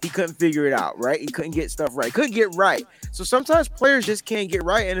circumstances, he couldn't figure it out, right? He couldn't get stuff right. Couldn't get right. So sometimes players just can't get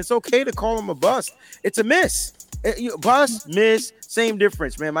right, and it's okay to call him a bust. It's a miss. Bust, miss, same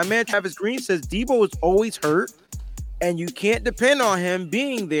difference, man. My man Travis Green says Deebo is always hurt, and you can't depend on him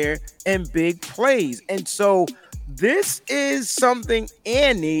being there in big plays. And so this is something,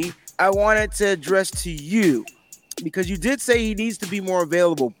 Annie, I wanted to address to you, because you did say he needs to be more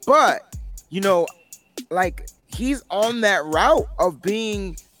available, but, he's on that route of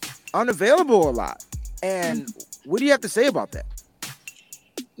being unavailable a lot. And what do you have to say about that?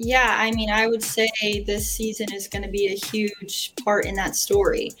 Yeah, I mean, I would say this season is going to be a huge part in that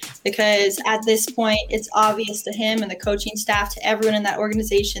story, because at this point, it's obvious to him and the coaching staff, to everyone in that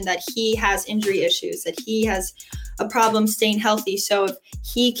organization, that he has injury issues, that he has a problem staying healthy. So if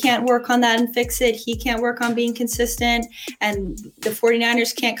he can't work on that and fix it, he can't work on being consistent, and the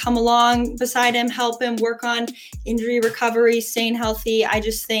 49ers can't come along beside him, help him work on injury recovery, staying healthy. I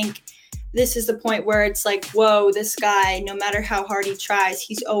just think this is the point where it's like, whoa, this guy, no matter how hard he tries,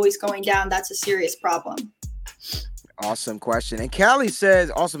 he's always going down. That's a serious problem. Awesome question. And Callie says,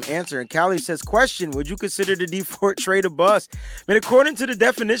 awesome answer. And Callie says, question, would you consider the Dee Ford trade a bust? I mean, according to the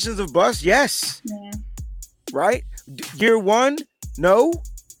definitions of bust, yes. Yeah. Right? Year 1, no.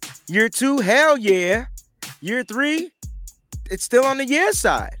 Year 2, hell yeah. Year 3, it's still on the yeah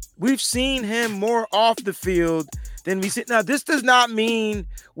side. We've seen him more off the field then we see. Now, this does not mean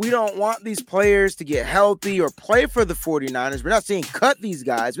we don't want these players to get healthy or play for the 49ers. We're not saying cut these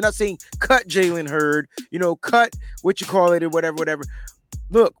guys. We're not saying cut Jalen Hurd, cut what you call it or whatever.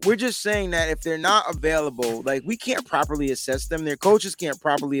 Look, we're just saying that if they're not available, like, we can't properly assess them. Their coaches can't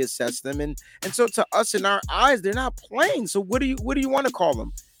properly assess them. And so to us, in our eyes, they're not playing. So what do you want to call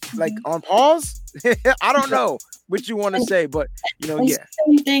them? Like, on pause? I don't know what you want to say, but yeah.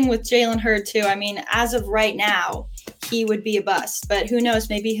 Same thing with Jalen Hurd too. I mean, as of right now, he would be a bust, but who knows?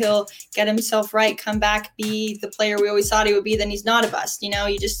 Maybe he'll get himself right, come back, be the player we always thought he would be. Then he's not a bust.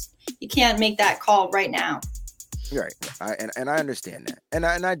 You can't make that call right now. Right. And I understand that. And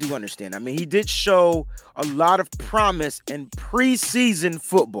I do understand. I mean, he did show a lot of promise in preseason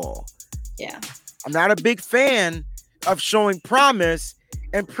football. Yeah. I'm not a big fan of showing promise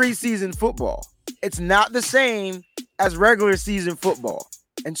in preseason football. It's not the same as regular season football.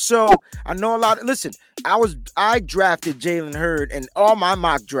 And so I know listen, I drafted Jalen Hurd in all my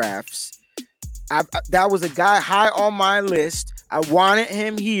mock drafts. That was a guy high on my list. I wanted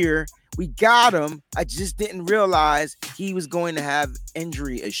him here. We got him. I just didn't realize he was going to have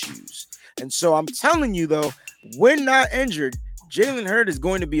injury issues. And so I'm telling you, though, when not injured, Jalen Hurd is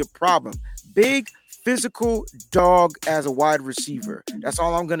going to be a problem. Big, physical dog as a wide receiver. That's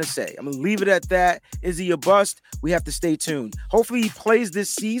all I'm going to say. I'm going to leave it at that. Is he a bust? We have to stay tuned. Hopefully he plays this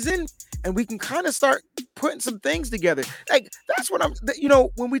season and we can kind of start putting some things together. Like, that's what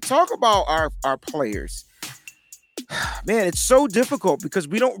when we talk about our players, man, it's so difficult because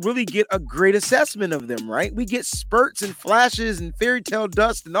we don't really get a great assessment of them, right? We get spurts and flashes and fairy tale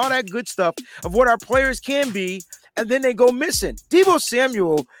dust and all that good stuff of what our players can be, and then they go missing. Deebo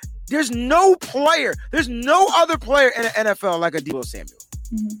Samuel, there's no other player in the NFL like a Deebo Samuel.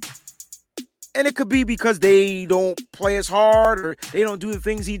 Mm-hmm. And it could be because they don't play as hard or they don't do the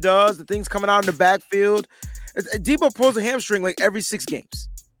things he does, the things coming out in the backfield. Deebo pulls a hamstring like every 6 games.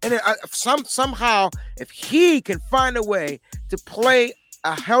 And somehow, if he can find a way to play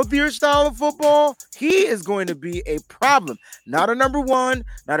a healthier style of football, he is going to be a problem. Not a number 1,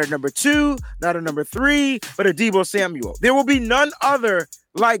 not a number 2, not a number 3, but a Deebo Samuel. There will be none other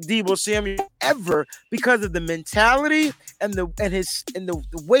like Deebo Samuel ever because of the mentality and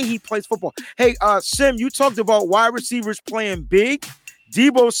the way he plays football. Hey, Sim, you talked about wide receivers playing big.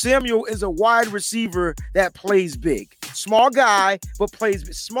 Deebo Samuel is a wide receiver that plays big. Small guy, but plays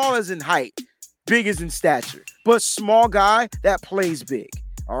big. Small as in height, big as in stature, but small guy that plays big.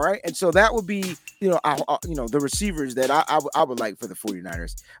 All right. And so that would be, the receivers that I would like for the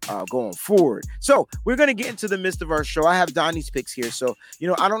 49ers going forward. So we're going to get into the midst of our show. I have Donnie's picks here. So,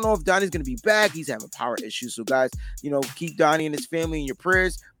 I don't know if Donnie's going to be back. He's having power issues. So guys, keep Donnie and his family in your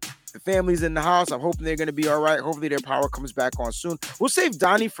prayers. The family's in the house. I'm hoping they're going to be all right. Hopefully their power comes back on soon. We'll save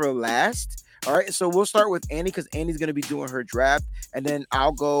Donnie for last. All right. So we'll start with Annie because Annie's going to be doing her draft. And then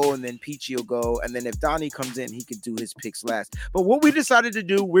I'll go and then Peachy will go. And then if Donnie comes in, he can do his picks last. But what we decided to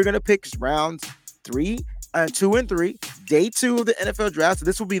do, we're going to pick rounds 2 and 3, day 2 of the NFL draft. So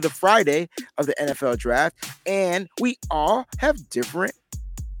this will be the Friday of the NFL draft. And we all have different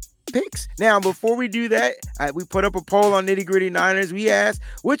picks. Now, before we do that, we put up a poll on Nitty Gritty Niners. We asked,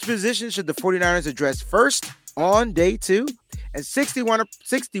 which position should the 49ers address first on day 2? And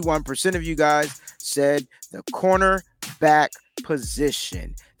 61% of you guys said the cornerback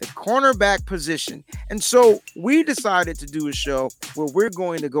position. The cornerback position. And so we decided to do a show where we're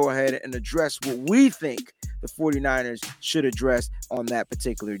going to go ahead and address what we think the 49ers should address on that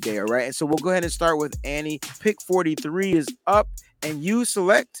particular day. All right. And so we'll go ahead and start with Annie. Pick 43 is up, and you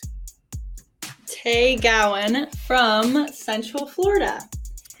select Tay Gowan from Central Florida.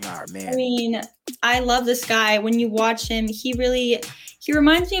 Oh, man. I mean, I love this guy. When you watch him, he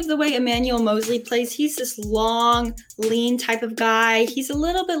reminds me of the way Emmanuel Mosley plays. He's this long, lean type of guy. He's a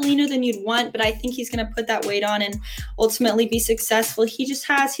little bit leaner than you'd want, but I think he's going to put that weight on and ultimately be successful. He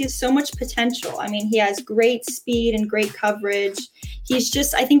has so much potential. I mean, he has great speed and great coverage.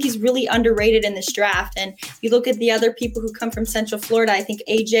 I think he's really underrated in this draft. And you look at the other people who come from Central Florida. I think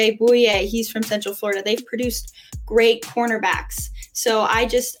AJ Bouye, he's from Central Florida. They've produced great cornerbacks.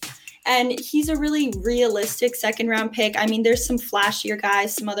 And he's a really realistic 2nd-round pick. I mean, there's some flashier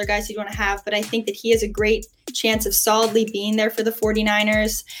guys, some other guys you'd want to have, but I think that he has a great chance of solidly being there for the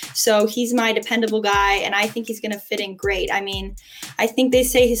 49ers. So he's my dependable guy, and I think he's going to fit in great. I mean, I think they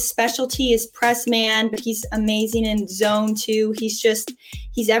say his specialty is press man, but he's amazing in zone too. He's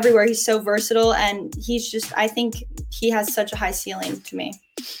everywhere. He's so versatile, and I think he has such a high ceiling to me.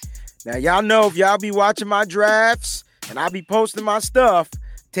 Now, y'all know if y'all be watching my drafts and I be posting my stuff,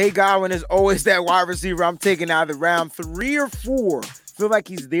 Tay Gowan is always that wide receiver I'm taking out of round 3 or 4. Feel like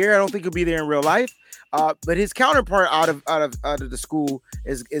he's there. I don't think he'll be there in real life. But his counterpart out of the school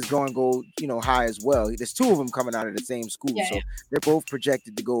is going to go, high as well. There's two of them coming out of the same school, so they're both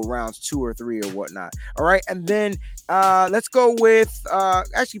projected to go rounds 2 or 3 or whatnot. All right, and then let's go with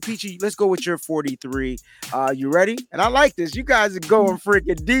actually, Peachy. Let's go with your 43. You ready? And I like this. You guys are going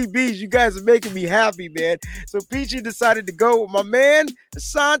freaking DBs. You guys are making me happy, man. So Peachy decided to go with my man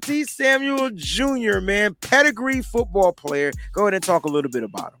Asante Samuel Jr. Man, pedigree football player. Go ahead and talk a little bit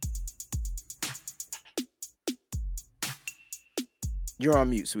about him. You're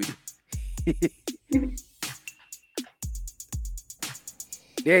on mute, sweetie.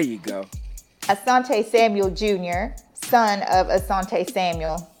 There you go. Asante Samuel Jr., son of Asante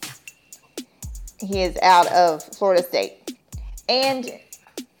Samuel. He is out of Florida State. And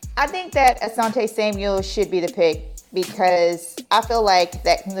I think that Asante Samuel should be the pick because I feel like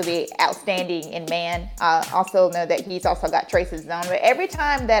that he'll be outstanding in man. I also know that he's also got traces on. But every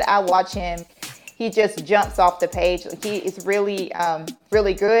time that I watch him, he just jumps off the page. He is really,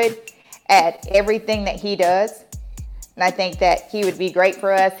 really good at everything that he does. And I think that he would be great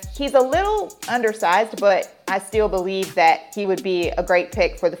for us. He's a little undersized, but I still believe that he would be a great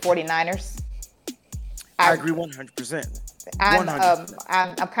pick for the 49ers. I agree 100%.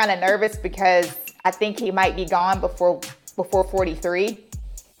 I'm kind of nervous because I think he might be gone before 43.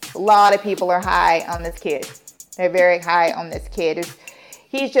 A lot of people are high on this kid. They're very high on this kid.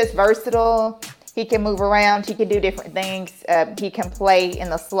 He's just versatile. He can move around. He can do different things. He can play in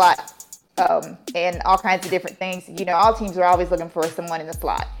the slot and all kinds of different things. All teams are always looking for someone in the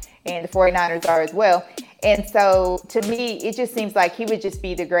slot, and the 49ers are as well. And so, to me, it just seems like he would just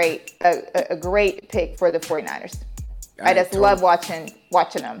be a great pick for the 49ers. I just love watching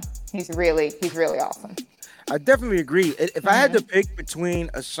him. He's really awesome. I definitely agree. If I had to pick between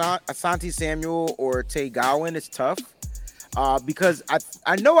Asante Samuel or Tay Gowan, it's tough. Because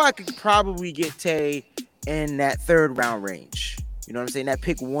I know I could probably get Tay in that 3rd round range. You know what I'm saying? That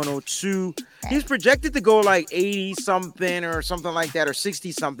pick 102. He's projected to go like 80 something or something like that, or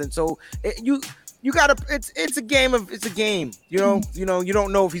 60 something. So you gotta. It's a game. You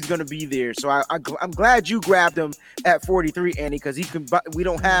don't know if he's gonna be there. So I'm glad you grabbed him at 43, Andy, because we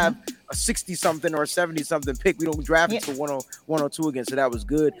don't have a 60 something or a 70 something pick. We don't draft it to 102 again. So that was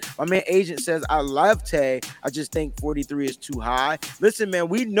good. My man Agent says I love Tay. I just think 43 is too high. Listen, man,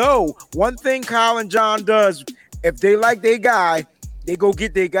 we know one thing Kyle and John does. If they like their guy, they go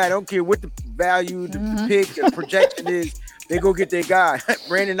get their guy. I don't care what the value, the pick, the projection is. They go get their guy,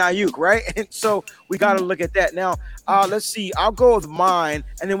 Brandon Ayuk, right? And so we got to look at that. Now, let's see. I'll go with mine,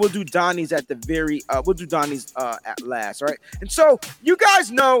 and then we'll do Donnie's at last, all right? And so you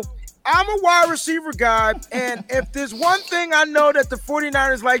guys know I'm a wide receiver guy, and if there's one thing I know that the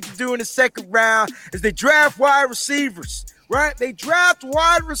 49ers like to do in the 2nd round is they draft wide receivers. Right? They draft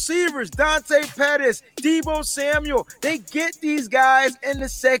wide receivers, Dante Pettis, Deebo Samuel. They get these guys in the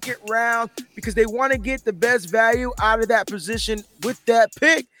 2nd round because they want to get the best value out of that position with that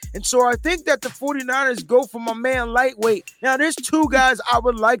pick. And so I think that the 49ers go for my man Lightweight. Now, there's 2 guys I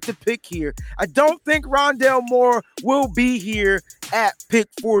would like to pick here. I don't think Rondale Moore will be here at pick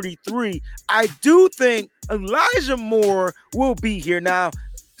 43. I do think Elijah Moore will be here. Now,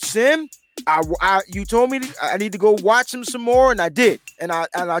 Sim, you told me I need to go watch him some more, and I did, and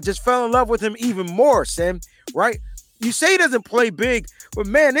I just fell in love with him even more, Sam. Right? You say he doesn't play big, but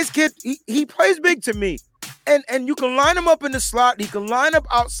man, this kid he plays big to me, and you can line him up in the slot. He can line up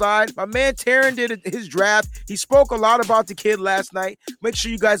outside. My man Taryn did his draft. He spoke a lot about the kid last night. Make sure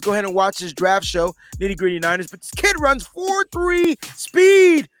you guys go ahead and watch his draft show, Nitty Gritty Niners. But this kid runs 4.3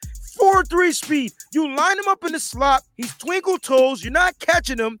 speed. 4.3 speed. You line him up in the slot. He's twinkle toes. You're not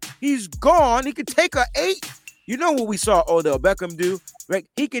catching him. He's gone. He can take a 8. You know what we saw Odell Beckham do, right?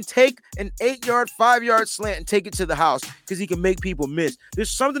 He can take an 8-yard, 5-yard slant and take it to the house because he can make people miss.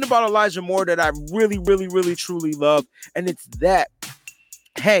 There's something about Elijah Moore that I really, really, really, truly love, and it's that.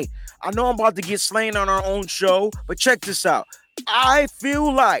 Hey, I know I'm about to get slain on our own show, but check this out. I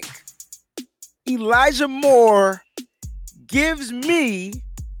feel like Elijah Moore gives me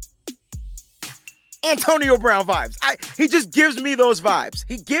Antonio Brown vibes. He just gives me those vibes.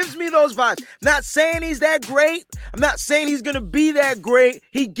 He gives me those vibes. I'm not saying he's that great. I'm not saying he's going to be that great.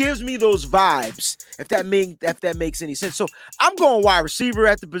 He gives me those vibes, if that makes any sense. So I'm going wide receiver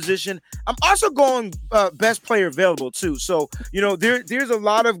at the position. I'm also going best player available too. So, there's a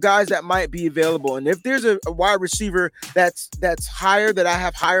lot of guys that might be available. And if there's a wide receiver that's higher, that I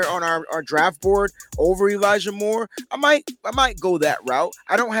have higher on our draft board over Elijah Moore, I might go that route.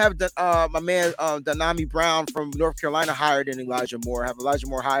 I don't have my man Danami Brown from North Carolina higher than Elijah Moore. I have Elijah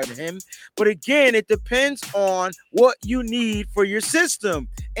Moore higher than him. But again, it depends on what you need for your system.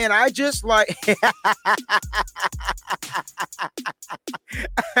 And I just like,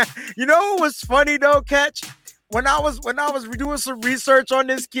 you know what was funny though, Catch? When I was doing some research on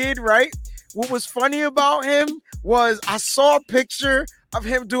this kid, right? What was funny about him was I saw a picture of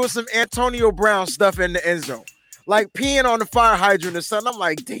him doing some Antonio Brown stuff in the end zone, like peeing on the fire hydrant or something. I'm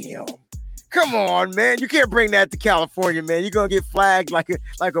like, damn, come on, man, you can't bring that to California, man. You're gonna get flagged like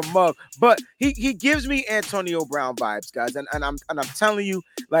a mug. But he gives me Antonio Brown vibes, guys, and I'm telling you,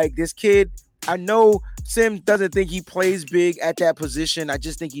 like this kid. I know Sim doesn't think he plays big at that position. I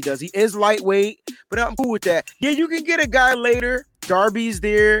just think he does. He is lightweight, but I'm cool with that. Yeah, you can get a guy later. Darby's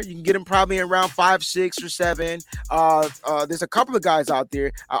there. You can get him probably in round 5, 6, or 7. There's a couple of guys out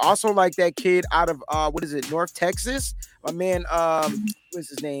there. I also like that kid out of North Texas. My man, what's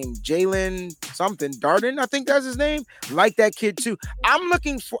his name? Jalen something. Darden, I think that's his name. Like that kid too. I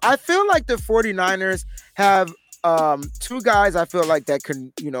feel like the 49ers have two guys I feel like that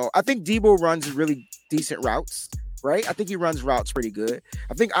can, I think Debo runs really decent routes, right? I think he runs routes pretty good.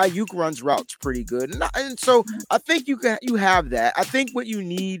 I think Ayuk runs routes pretty good. And so I think you have that. I think what you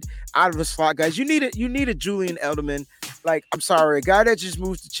need out of a slot, guys, you need a Julian Edelman. Like, I'm sorry, a guy that just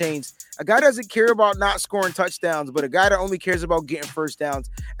moves the chains. A guy doesn't care about not scoring touchdowns, but a guy that only cares about getting first downs.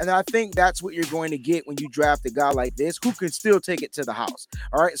 And I think that's what you're going to get when you draft a guy like this who can still take it to the house.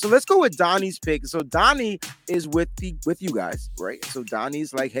 All right, so let's go with Donnie's pick. So Donnie is with you guys, right? So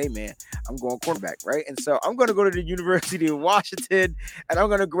Donnie's like, hey, man, I'm going quarterback, right? And so I'm going to go to the University of Washington, and I'm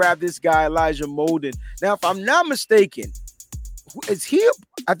going to grab this guy, Elijah Molden. Now, if I'm not mistaken,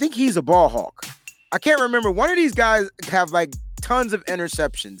 I think he's a ball hawk. I can't remember. One of these guys have like tons of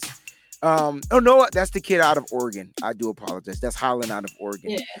interceptions. No, that's the kid out of Oregon. I do apologize. That's Holland out of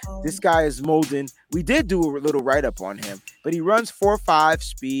Oregon. Yeah. This guy is Molden. We did do a little write-up on him, but he runs 4.5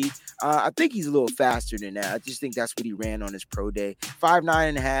 speed. I think he's a little faster than that. I just think that's what he ran on his pro day.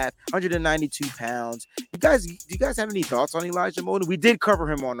 5'9.5", 192 pounds. Do you guys have any thoughts on Elijah Molden? We did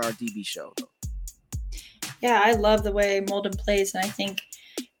cover him on our DB show, though. Yeah, I love the way Molden plays, and I think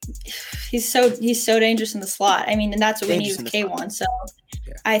he's so dangerous in the slot. I mean, and that's what we need with K1. So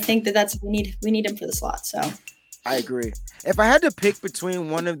yeah. I think that's what we need. We need him for the slot. So I agree. If I had to pick between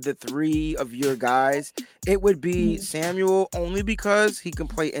one of the three of your guys, it would be Samuel, only because he can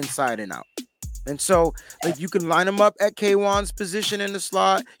play inside and out. And so, like, you can line him up at K1's position in the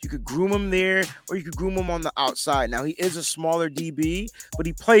slot. You could groom him there, or you could groom him on the outside. Now, he is a smaller DB, but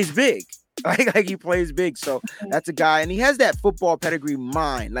he plays big. Like he plays big, so that's a guy, and he has that football pedigree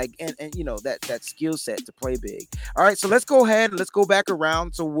mind, like and that skill set to play big. All right, so let's go ahead and let's go back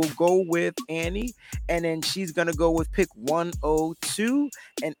around. So we'll go with Annie, and then she's gonna go with pick 102,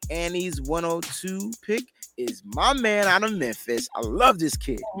 and Annie's 102 pick is my man out of Memphis. I love this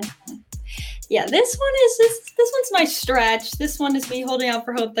kid. Yeah, this one's my stretch. This one is me holding out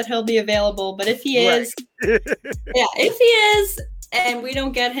for hope that he'll be available. But if he is, if he is, and we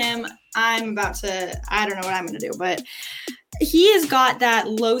don't get him, I don't know what I'm going to do, but he has got that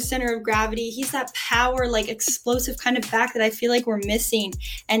low center of gravity. He's that power, like explosive kind of back that I feel like we're missing.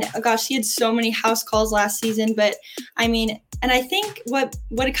 And gosh, he had so many house calls last season, but I mean, and I think what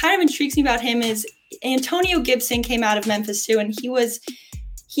kind of intrigues me about him is Antonio Gibson came out of Memphis too, and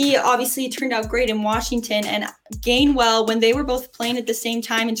he obviously turned out great in Washington. And Gainwell, when they were both playing at the same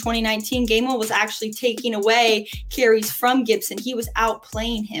time in 2019, Gainwell was actually taking away carries from Gibson. He was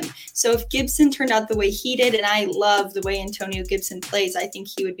outplaying him. So if Gibson turned out the way he did, and I love the way Antonio Gibson plays, I think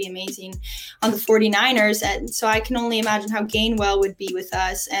he would be amazing on the 49ers. And so I can only imagine how Gainwell would be with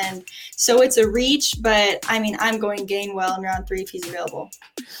us. And so it's a reach, but I mean, I'm going Gainwell in round 3 if he's available.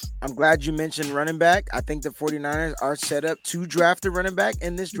 I'm glad you mentioned running back. I think the 49ers are set up to draft a running back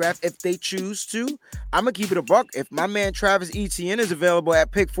in this draft if they choose to. I'm going to keep it a buck. If my man Travis Etienne is available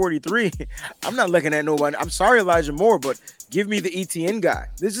at pick 43, I'm not looking at nobody. I'm sorry, Elijah Moore, but give me the Etienne guy.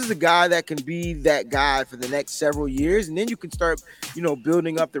 This is a guy that can be that guy for the next several years, and then you can start,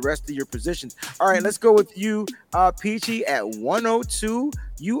 building up the rest of your positions. All right, let's go with you, Peachy, at 102.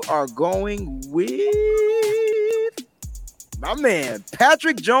 You are going with my man,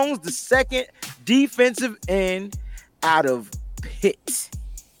 Patrick Jones, the second defensive end out of Pitt.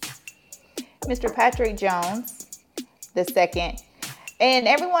 Mr. Patrick Jones, the second. And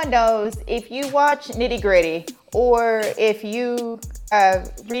everyone knows, if you watch Nitty Gritty or if you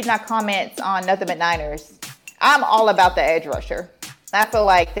read my comments on Nothing But Niners, I'm all about the edge rusher. I feel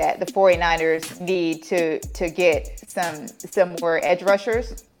like that the 49ers need to get some more edge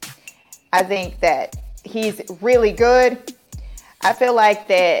rushers. I think that he's really good. I feel like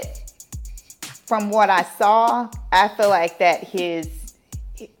that from what I saw, I feel like that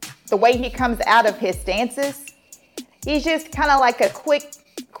the way he comes out of his stances, he's just kind of like a quick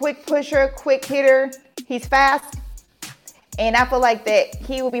pusher, quick hitter. He's fast. And I feel like that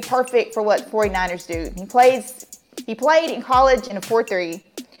he will be perfect for what 49ers do. He played in college in a 4-3,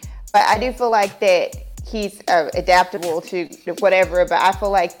 but I do feel like that he's adaptable to whatever, but I feel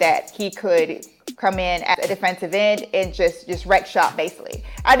like that he could come in at a defensive end and just wreck shop, basically.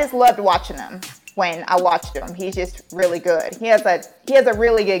 I just loved watching him when I watched him. He's just really good. He has a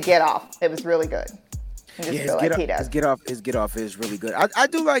really good get off. It was really good. His get off is really good. I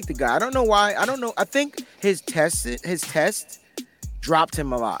do like the guy. I don't know why. I don't know. I think his test dropped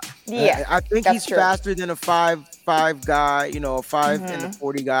him a lot. Yeah, I think he's true. faster than a 5'5" guy, a 5 and a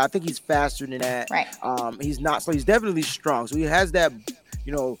 40 guy. I think he's faster than that. Right. He's not, so he's definitely strong. So he has that,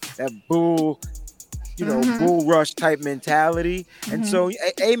 that bull rush type mentality. And so,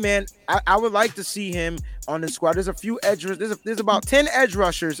 hey man, I would like to see him on the squad. There's a few edge rushers. There's about 10 edge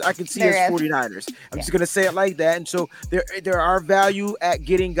rushers I can see as 49ers. I'm just gonna say it like that. And so there are value at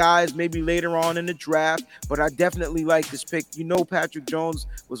getting guys maybe later on in the draft, but I definitely like this pick. Patrick Jones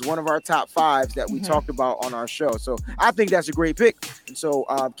was one of our top 5s that we talked about on our show. So I think that's a great pick. And so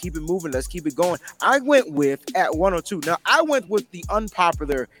keep it moving. Let's keep it going. I went with at 102. Now I went with the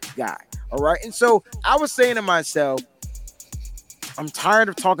unpopular guy. All right. And so I was saying to myself, I'm tired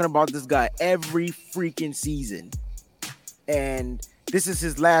of talking about this guy every freaking season. And this is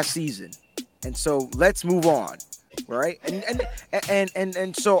his last season. And so let's move on. Right.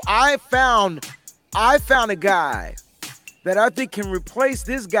 And so I found a guy that I think can replace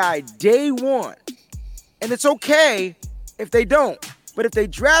this guy day one. And it's okay if they don't. But if they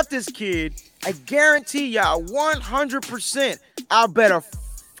draft this kid, I guarantee y'all 100% I'll bet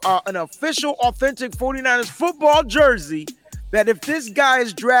an official, authentic 49ers football jersey that if this guy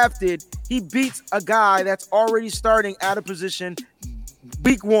is drafted, he beats a guy that's already starting out of position.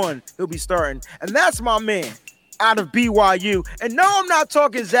 Week 1, he'll be starting. And that's my man out of BYU. And no, I'm not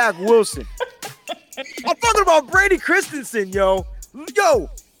talking Zach Wilson. I'm talking about Brady Christensen, yo.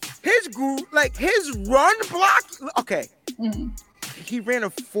 His run block. Okay. He ran a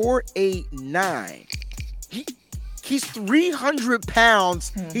 4.89. He's 300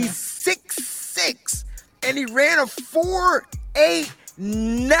 pounds. He's 6'6", and he ran a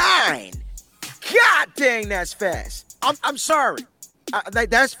 4.89. God dang, that's fast. I'm sorry.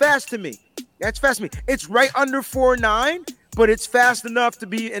 That's fast to me. That's fast to me. It's right under 4.9, but it's fast enough to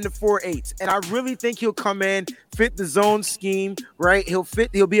be in the 4.8s. And I really think he'll come in, fit the zone scheme, right? He'll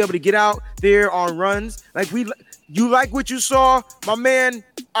be able to get out there on runs. You like what you saw, my man?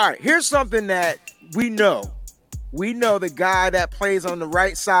 All right, here's something that we know. We know the guy that plays on the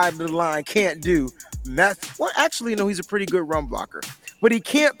right side of the line can't do. He's a pretty good run blocker, but he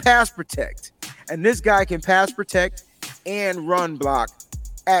can't pass protect. And this guy can pass protect and run block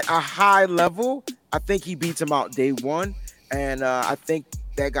at a high level. I think he beats him out day one. And I think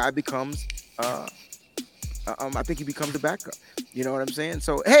that guy becomes a backup. You know what I'm saying?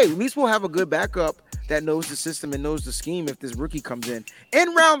 So, hey, at least we'll have a good backup that knows the system and knows the scheme if this rookie comes in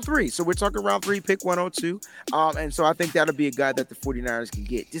round 3. So we're talking round 3, pick 102. And so I think that'll be a guy that the 49ers can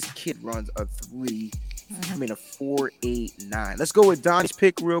get. This kid runs a 4.89. Let's go with Donnie's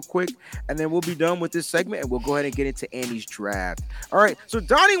pick real quick, and then we'll be done with this segment, and we'll go ahead and get into Andy's draft. All right, so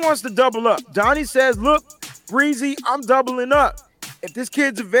Donnie wants to double up. Donnie says, look, Breezy, I'm doubling up. If this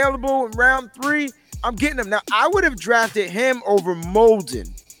kid's available in round 3, I'm getting him. Now, I would have drafted him over Molden.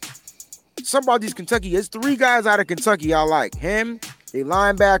 Somebody's Kentucky. There's 3 guys out of Kentucky I like. Him, a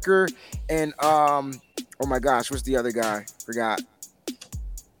linebacker, and oh my gosh, what's the other guy? Forgot.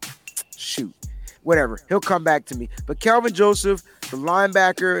 Shoot. Whatever. He'll come back to me. But Kelvin Joseph, the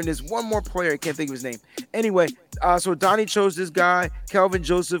linebacker, and there's one more player. I can't think of his name. Anyway, so Donnie chose this guy, Kelvin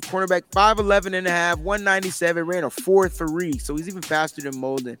Joseph, cornerback, 5'11 and a half, 197, ran a 4.3. So he's even faster than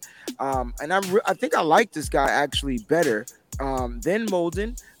Molden. And I think I like this guy actually better than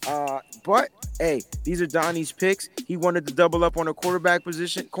Molden. But hey, these are Donnie's picks. He wanted to double up on a cornerback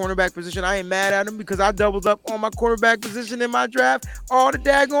position. I ain't mad at him because I doubled up on my cornerback position in my draft all the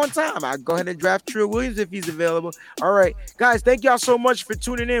daggone time. I go ahead and draft Trill Williams if he's available. All right, guys, thank y'all so much for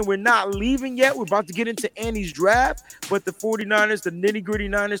tuning in. We're not leaving yet. We're about to get into Andy's draft, but the 49ers, the Nitty Gritty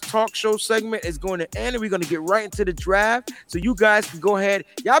Niners talk show segment is going to end, and we're going to get right into the draft. So you guys can go ahead.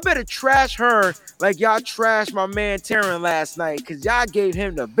 Y'all better trash her like y'all trashed my man Terran last night because y'all gave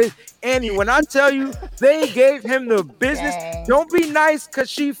him the business. Andy, when I tell you they gave him the business, don't be nice because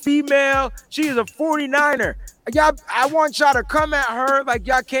she female. She is a 49er. Y'all, I want y'all to come at her like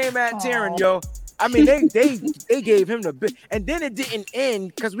y'all came at Terran, yo. I mean, they gave him the big, and then it didn't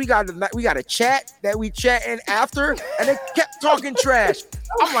end because we got a chat that we chat in after, and they kept talking trash.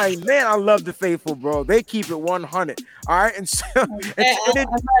 I'm like, man, I love the faithful, bro. They keep it 100. All right, and so I'm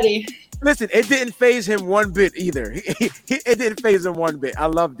ready. Listen, it didn't phase him one bit either. It didn't phase him one bit. I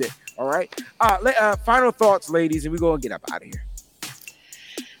loved it. All right. Final thoughts, ladies, and we go and get up out of here.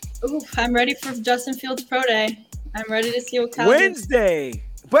 Ooh, I'm ready for Justin Fields Pro Day. I'm ready to see what Kyle Wednesday.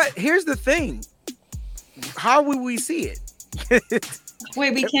 But here's the thing. How will we see it?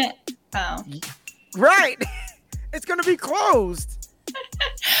 Wait, we can't. Oh. Right. It's going to be closed.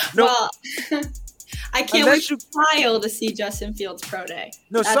 No. Well, I can't wait for Kyle to see Justin Fields Pro Day.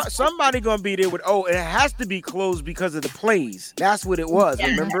 No, somebody going to be there with, it has to be closed because of the plays. That's what it was,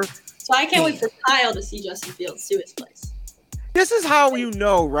 remember? So I can't wait for Kyle to see Justin Fields do his plays. This is how you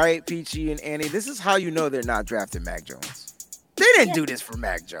know, right, Peachy and Annie? This is how you know they're not drafting Mac Jones. They didn't do this for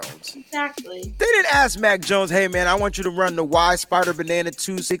Mac Jones. Exactly. They didn't ask Mac Jones, hey, man, I want you to run the Y Spider Banana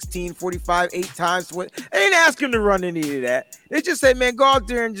 2, 16, 45, 8 times. They didn't ask him to run any of that. They just said, man, go out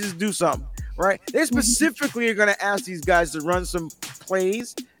there and just do something, right? They specifically are going to ask these guys to run some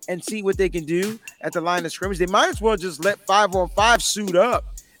plays and see what they can do at the line of scrimmage. They might as well just let 5-on-5 suit up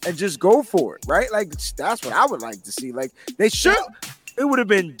and just go for it, right? Like, that's what I would like to see. Like, they should. It would have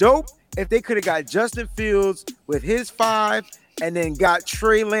been dope if they could have got Justin Fields with his 5 and then got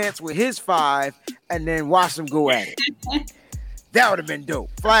Trey Lance with his 5 and then watch them go at it. That would have been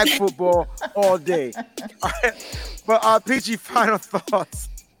dope. Flag football all day. All right. But Peachy, final thoughts.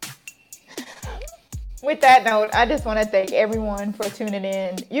 With that note, I just want to thank everyone for tuning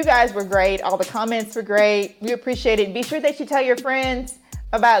in. You guys were great. All the comments were great. We appreciate it. Be sure that you tell your friends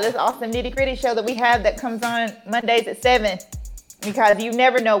about this awesome Nitty Gritty show that we have that comes on Mondays at 7, because you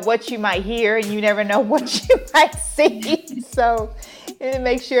never know what you might hear and you never know what you might see. So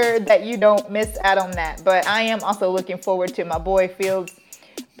make sure that you don't miss out on that. But I am also looking forward to my boy Fields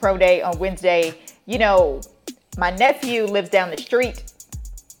Pro Day on Wednesday. You know, my nephew lives down the street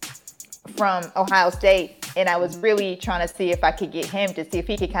from Ohio State, and I was really trying to see if I could get him to see if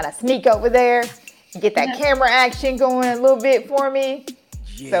he could kind of sneak over there and get that camera action going a little bit for me.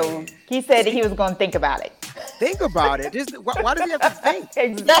 Yeah. So he said that he was going to think about it. Think about it. Why does he have to think?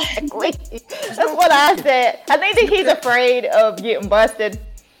 Exactly. That's what I said. I think he's afraid of getting busted.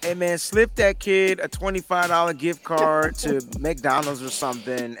 Hey man, slip that kid a $25 gift card to McDonald's or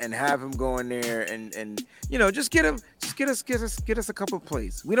something, and have him go in there and you know, just get us a couple of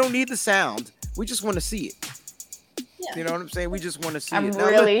plays. We don't need the sound. We just want to see it. Yeah. You know what I'm saying? We just want to see it. I'm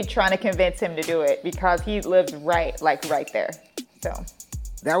really trying to convince him to do it because he lives right there. So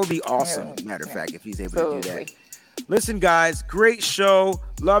that would be awesome, matter of fact, if he's able to do that. Listen, guys, great show.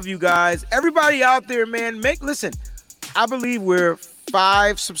 Love you guys. Everybody out there, man, listen, I believe we're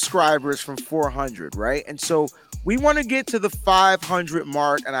 5 subscribers from 400, right? And so we want to get to the 500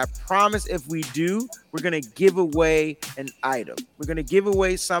 mark, and I promise if we do, we're going to give away an item. We're going to give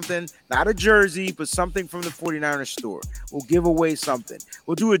away something, not a jersey, but something from the 49ers store. We'll give away something.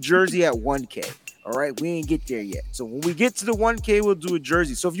 We'll do a jersey at 1K. All right, we ain't get there yet. So when we get to the 1K, we'll do a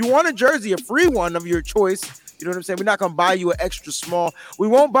jersey. So if you want a jersey, a free one of your choice, you know what I'm saying? We're not going to buy you an extra small. We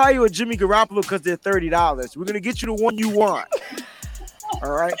won't buy you a Jimmy Garoppolo because they're $30. We're going to get you the one you want.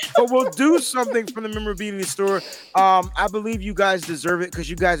 All right, but we'll do something from the memorabilia store. I believe you guys deserve it because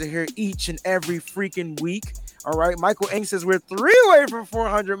you guys are here each and every freaking week. All right, Michael Eng says we're 3 away from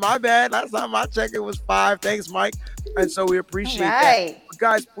 400. My bad. Last time I checked, it was 5. Thanks, Mike. And so we appreciate that. But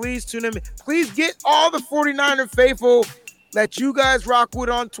guys, please tune in. Please get all the 49er faithful that you guys rock with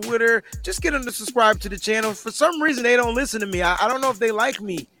on Twitter. Just get them to subscribe to the channel. For some reason, they don't listen to me. I don't know if they like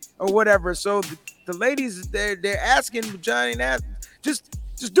me or whatever. So the ladies, they're asking Johnny and that. Just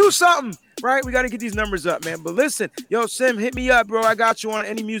do something, right? We got to get these numbers up, man. But listen, yo, Sim, hit me up, bro. I got you on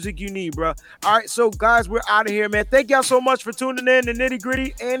any music you need, bro. All right, so, guys, we're out of here, man. Thank y'all so much for tuning in to Nitty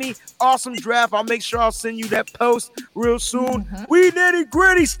Gritty. Annie, awesome draft. I'll make sure I'll send you that post real soon. We Nitty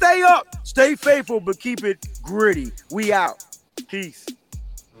Gritty. Stay up. Stay faithful, but keep it gritty. We out. Peace.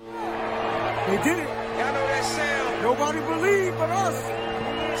 We did it. Y'all know that sound. Nobody believed but us.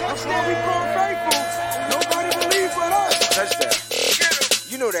 That's why we call faithful. Nobody believed but us. Touchdown.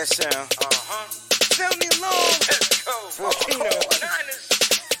 You know that sound. Sound the alarm. Let's go. 14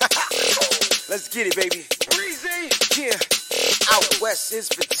 Let's get it, baby. Breezy. Yeah. Out west is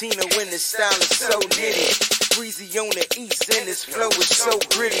patina when the style is so nitty. Breezy on the east and his flow is so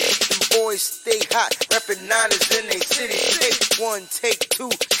gritty. Them boys stay hot, reppin' Niners in they city. Take 1, take 2,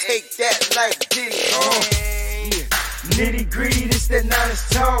 take that like Diddy. Yeah. Nitty gritty, this that Niners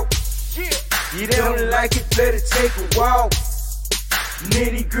talk. Yeah. You don't like it, better take a walk.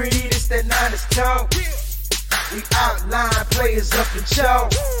 Nitty gritty, this that Niners talk. We outline players up in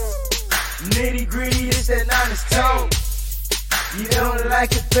chalk. Nitty gritty, this that Niners talk. You don't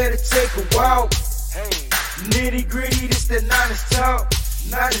like it, better take a walk. Nitty gritty, this that Niners talk.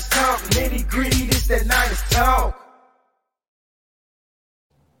 Niners talk, nitty gritty, this that Niners talk.